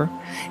paper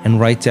and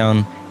write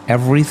down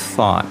every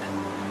thought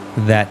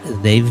that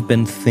they've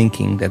been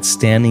thinking that's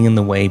standing in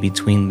the way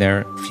between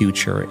their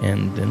future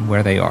and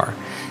where they are.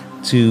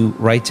 To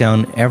write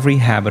down every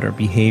habit or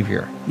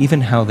behavior,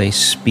 even how they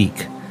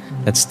speak,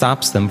 that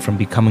stops them from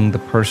becoming the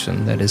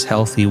person that is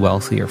healthy,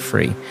 wealthy, or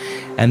free.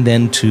 And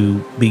then to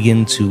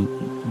begin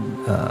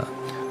to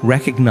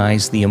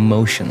recognize the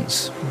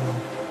emotions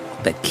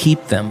that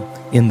keep them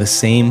in the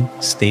same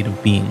state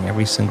of being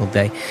every single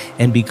day,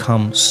 and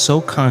become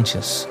so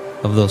conscious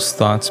of those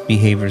thoughts,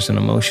 behaviors, and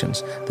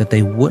emotions that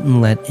they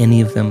wouldn't let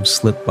any of them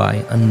slip by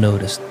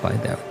unnoticed by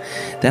them.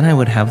 Then I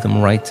would have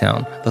them write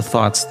down the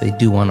thoughts they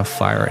do want to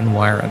fire and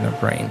wire in their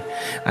brain.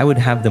 I would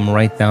have them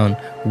write down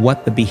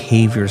what the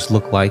behaviors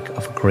look like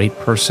of a great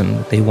person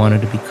that they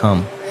wanted to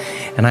become.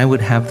 And I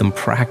would have them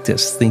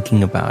practice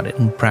thinking about it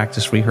and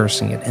practice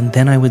rehearsing it. And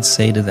then I would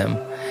say to them,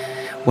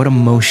 what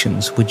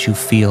emotions would you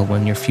feel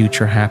when your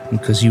future happened?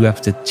 Because you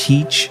have to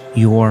teach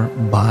your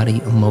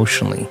body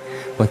emotionally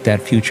what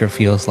that future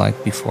feels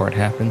like before it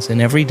happens.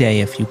 And every day,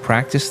 if you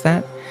practice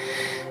that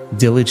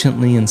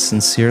diligently and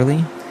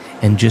sincerely,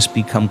 and just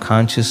become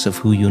conscious of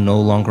who you no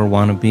longer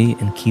want to be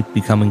and keep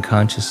becoming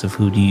conscious of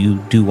who you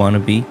do want to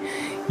be,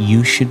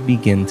 you should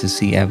begin to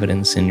see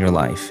evidence in your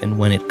life. And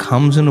when it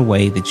comes in a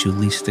way that you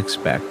least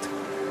expect,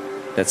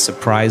 that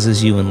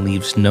surprises you and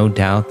leaves no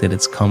doubt that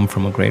it's come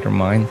from a greater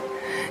mind,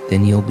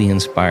 then you'll be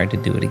inspired to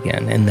do it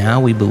again. And now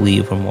we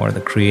believe we're more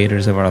the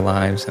creators of our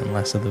lives and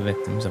less of the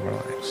victims of our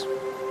lives.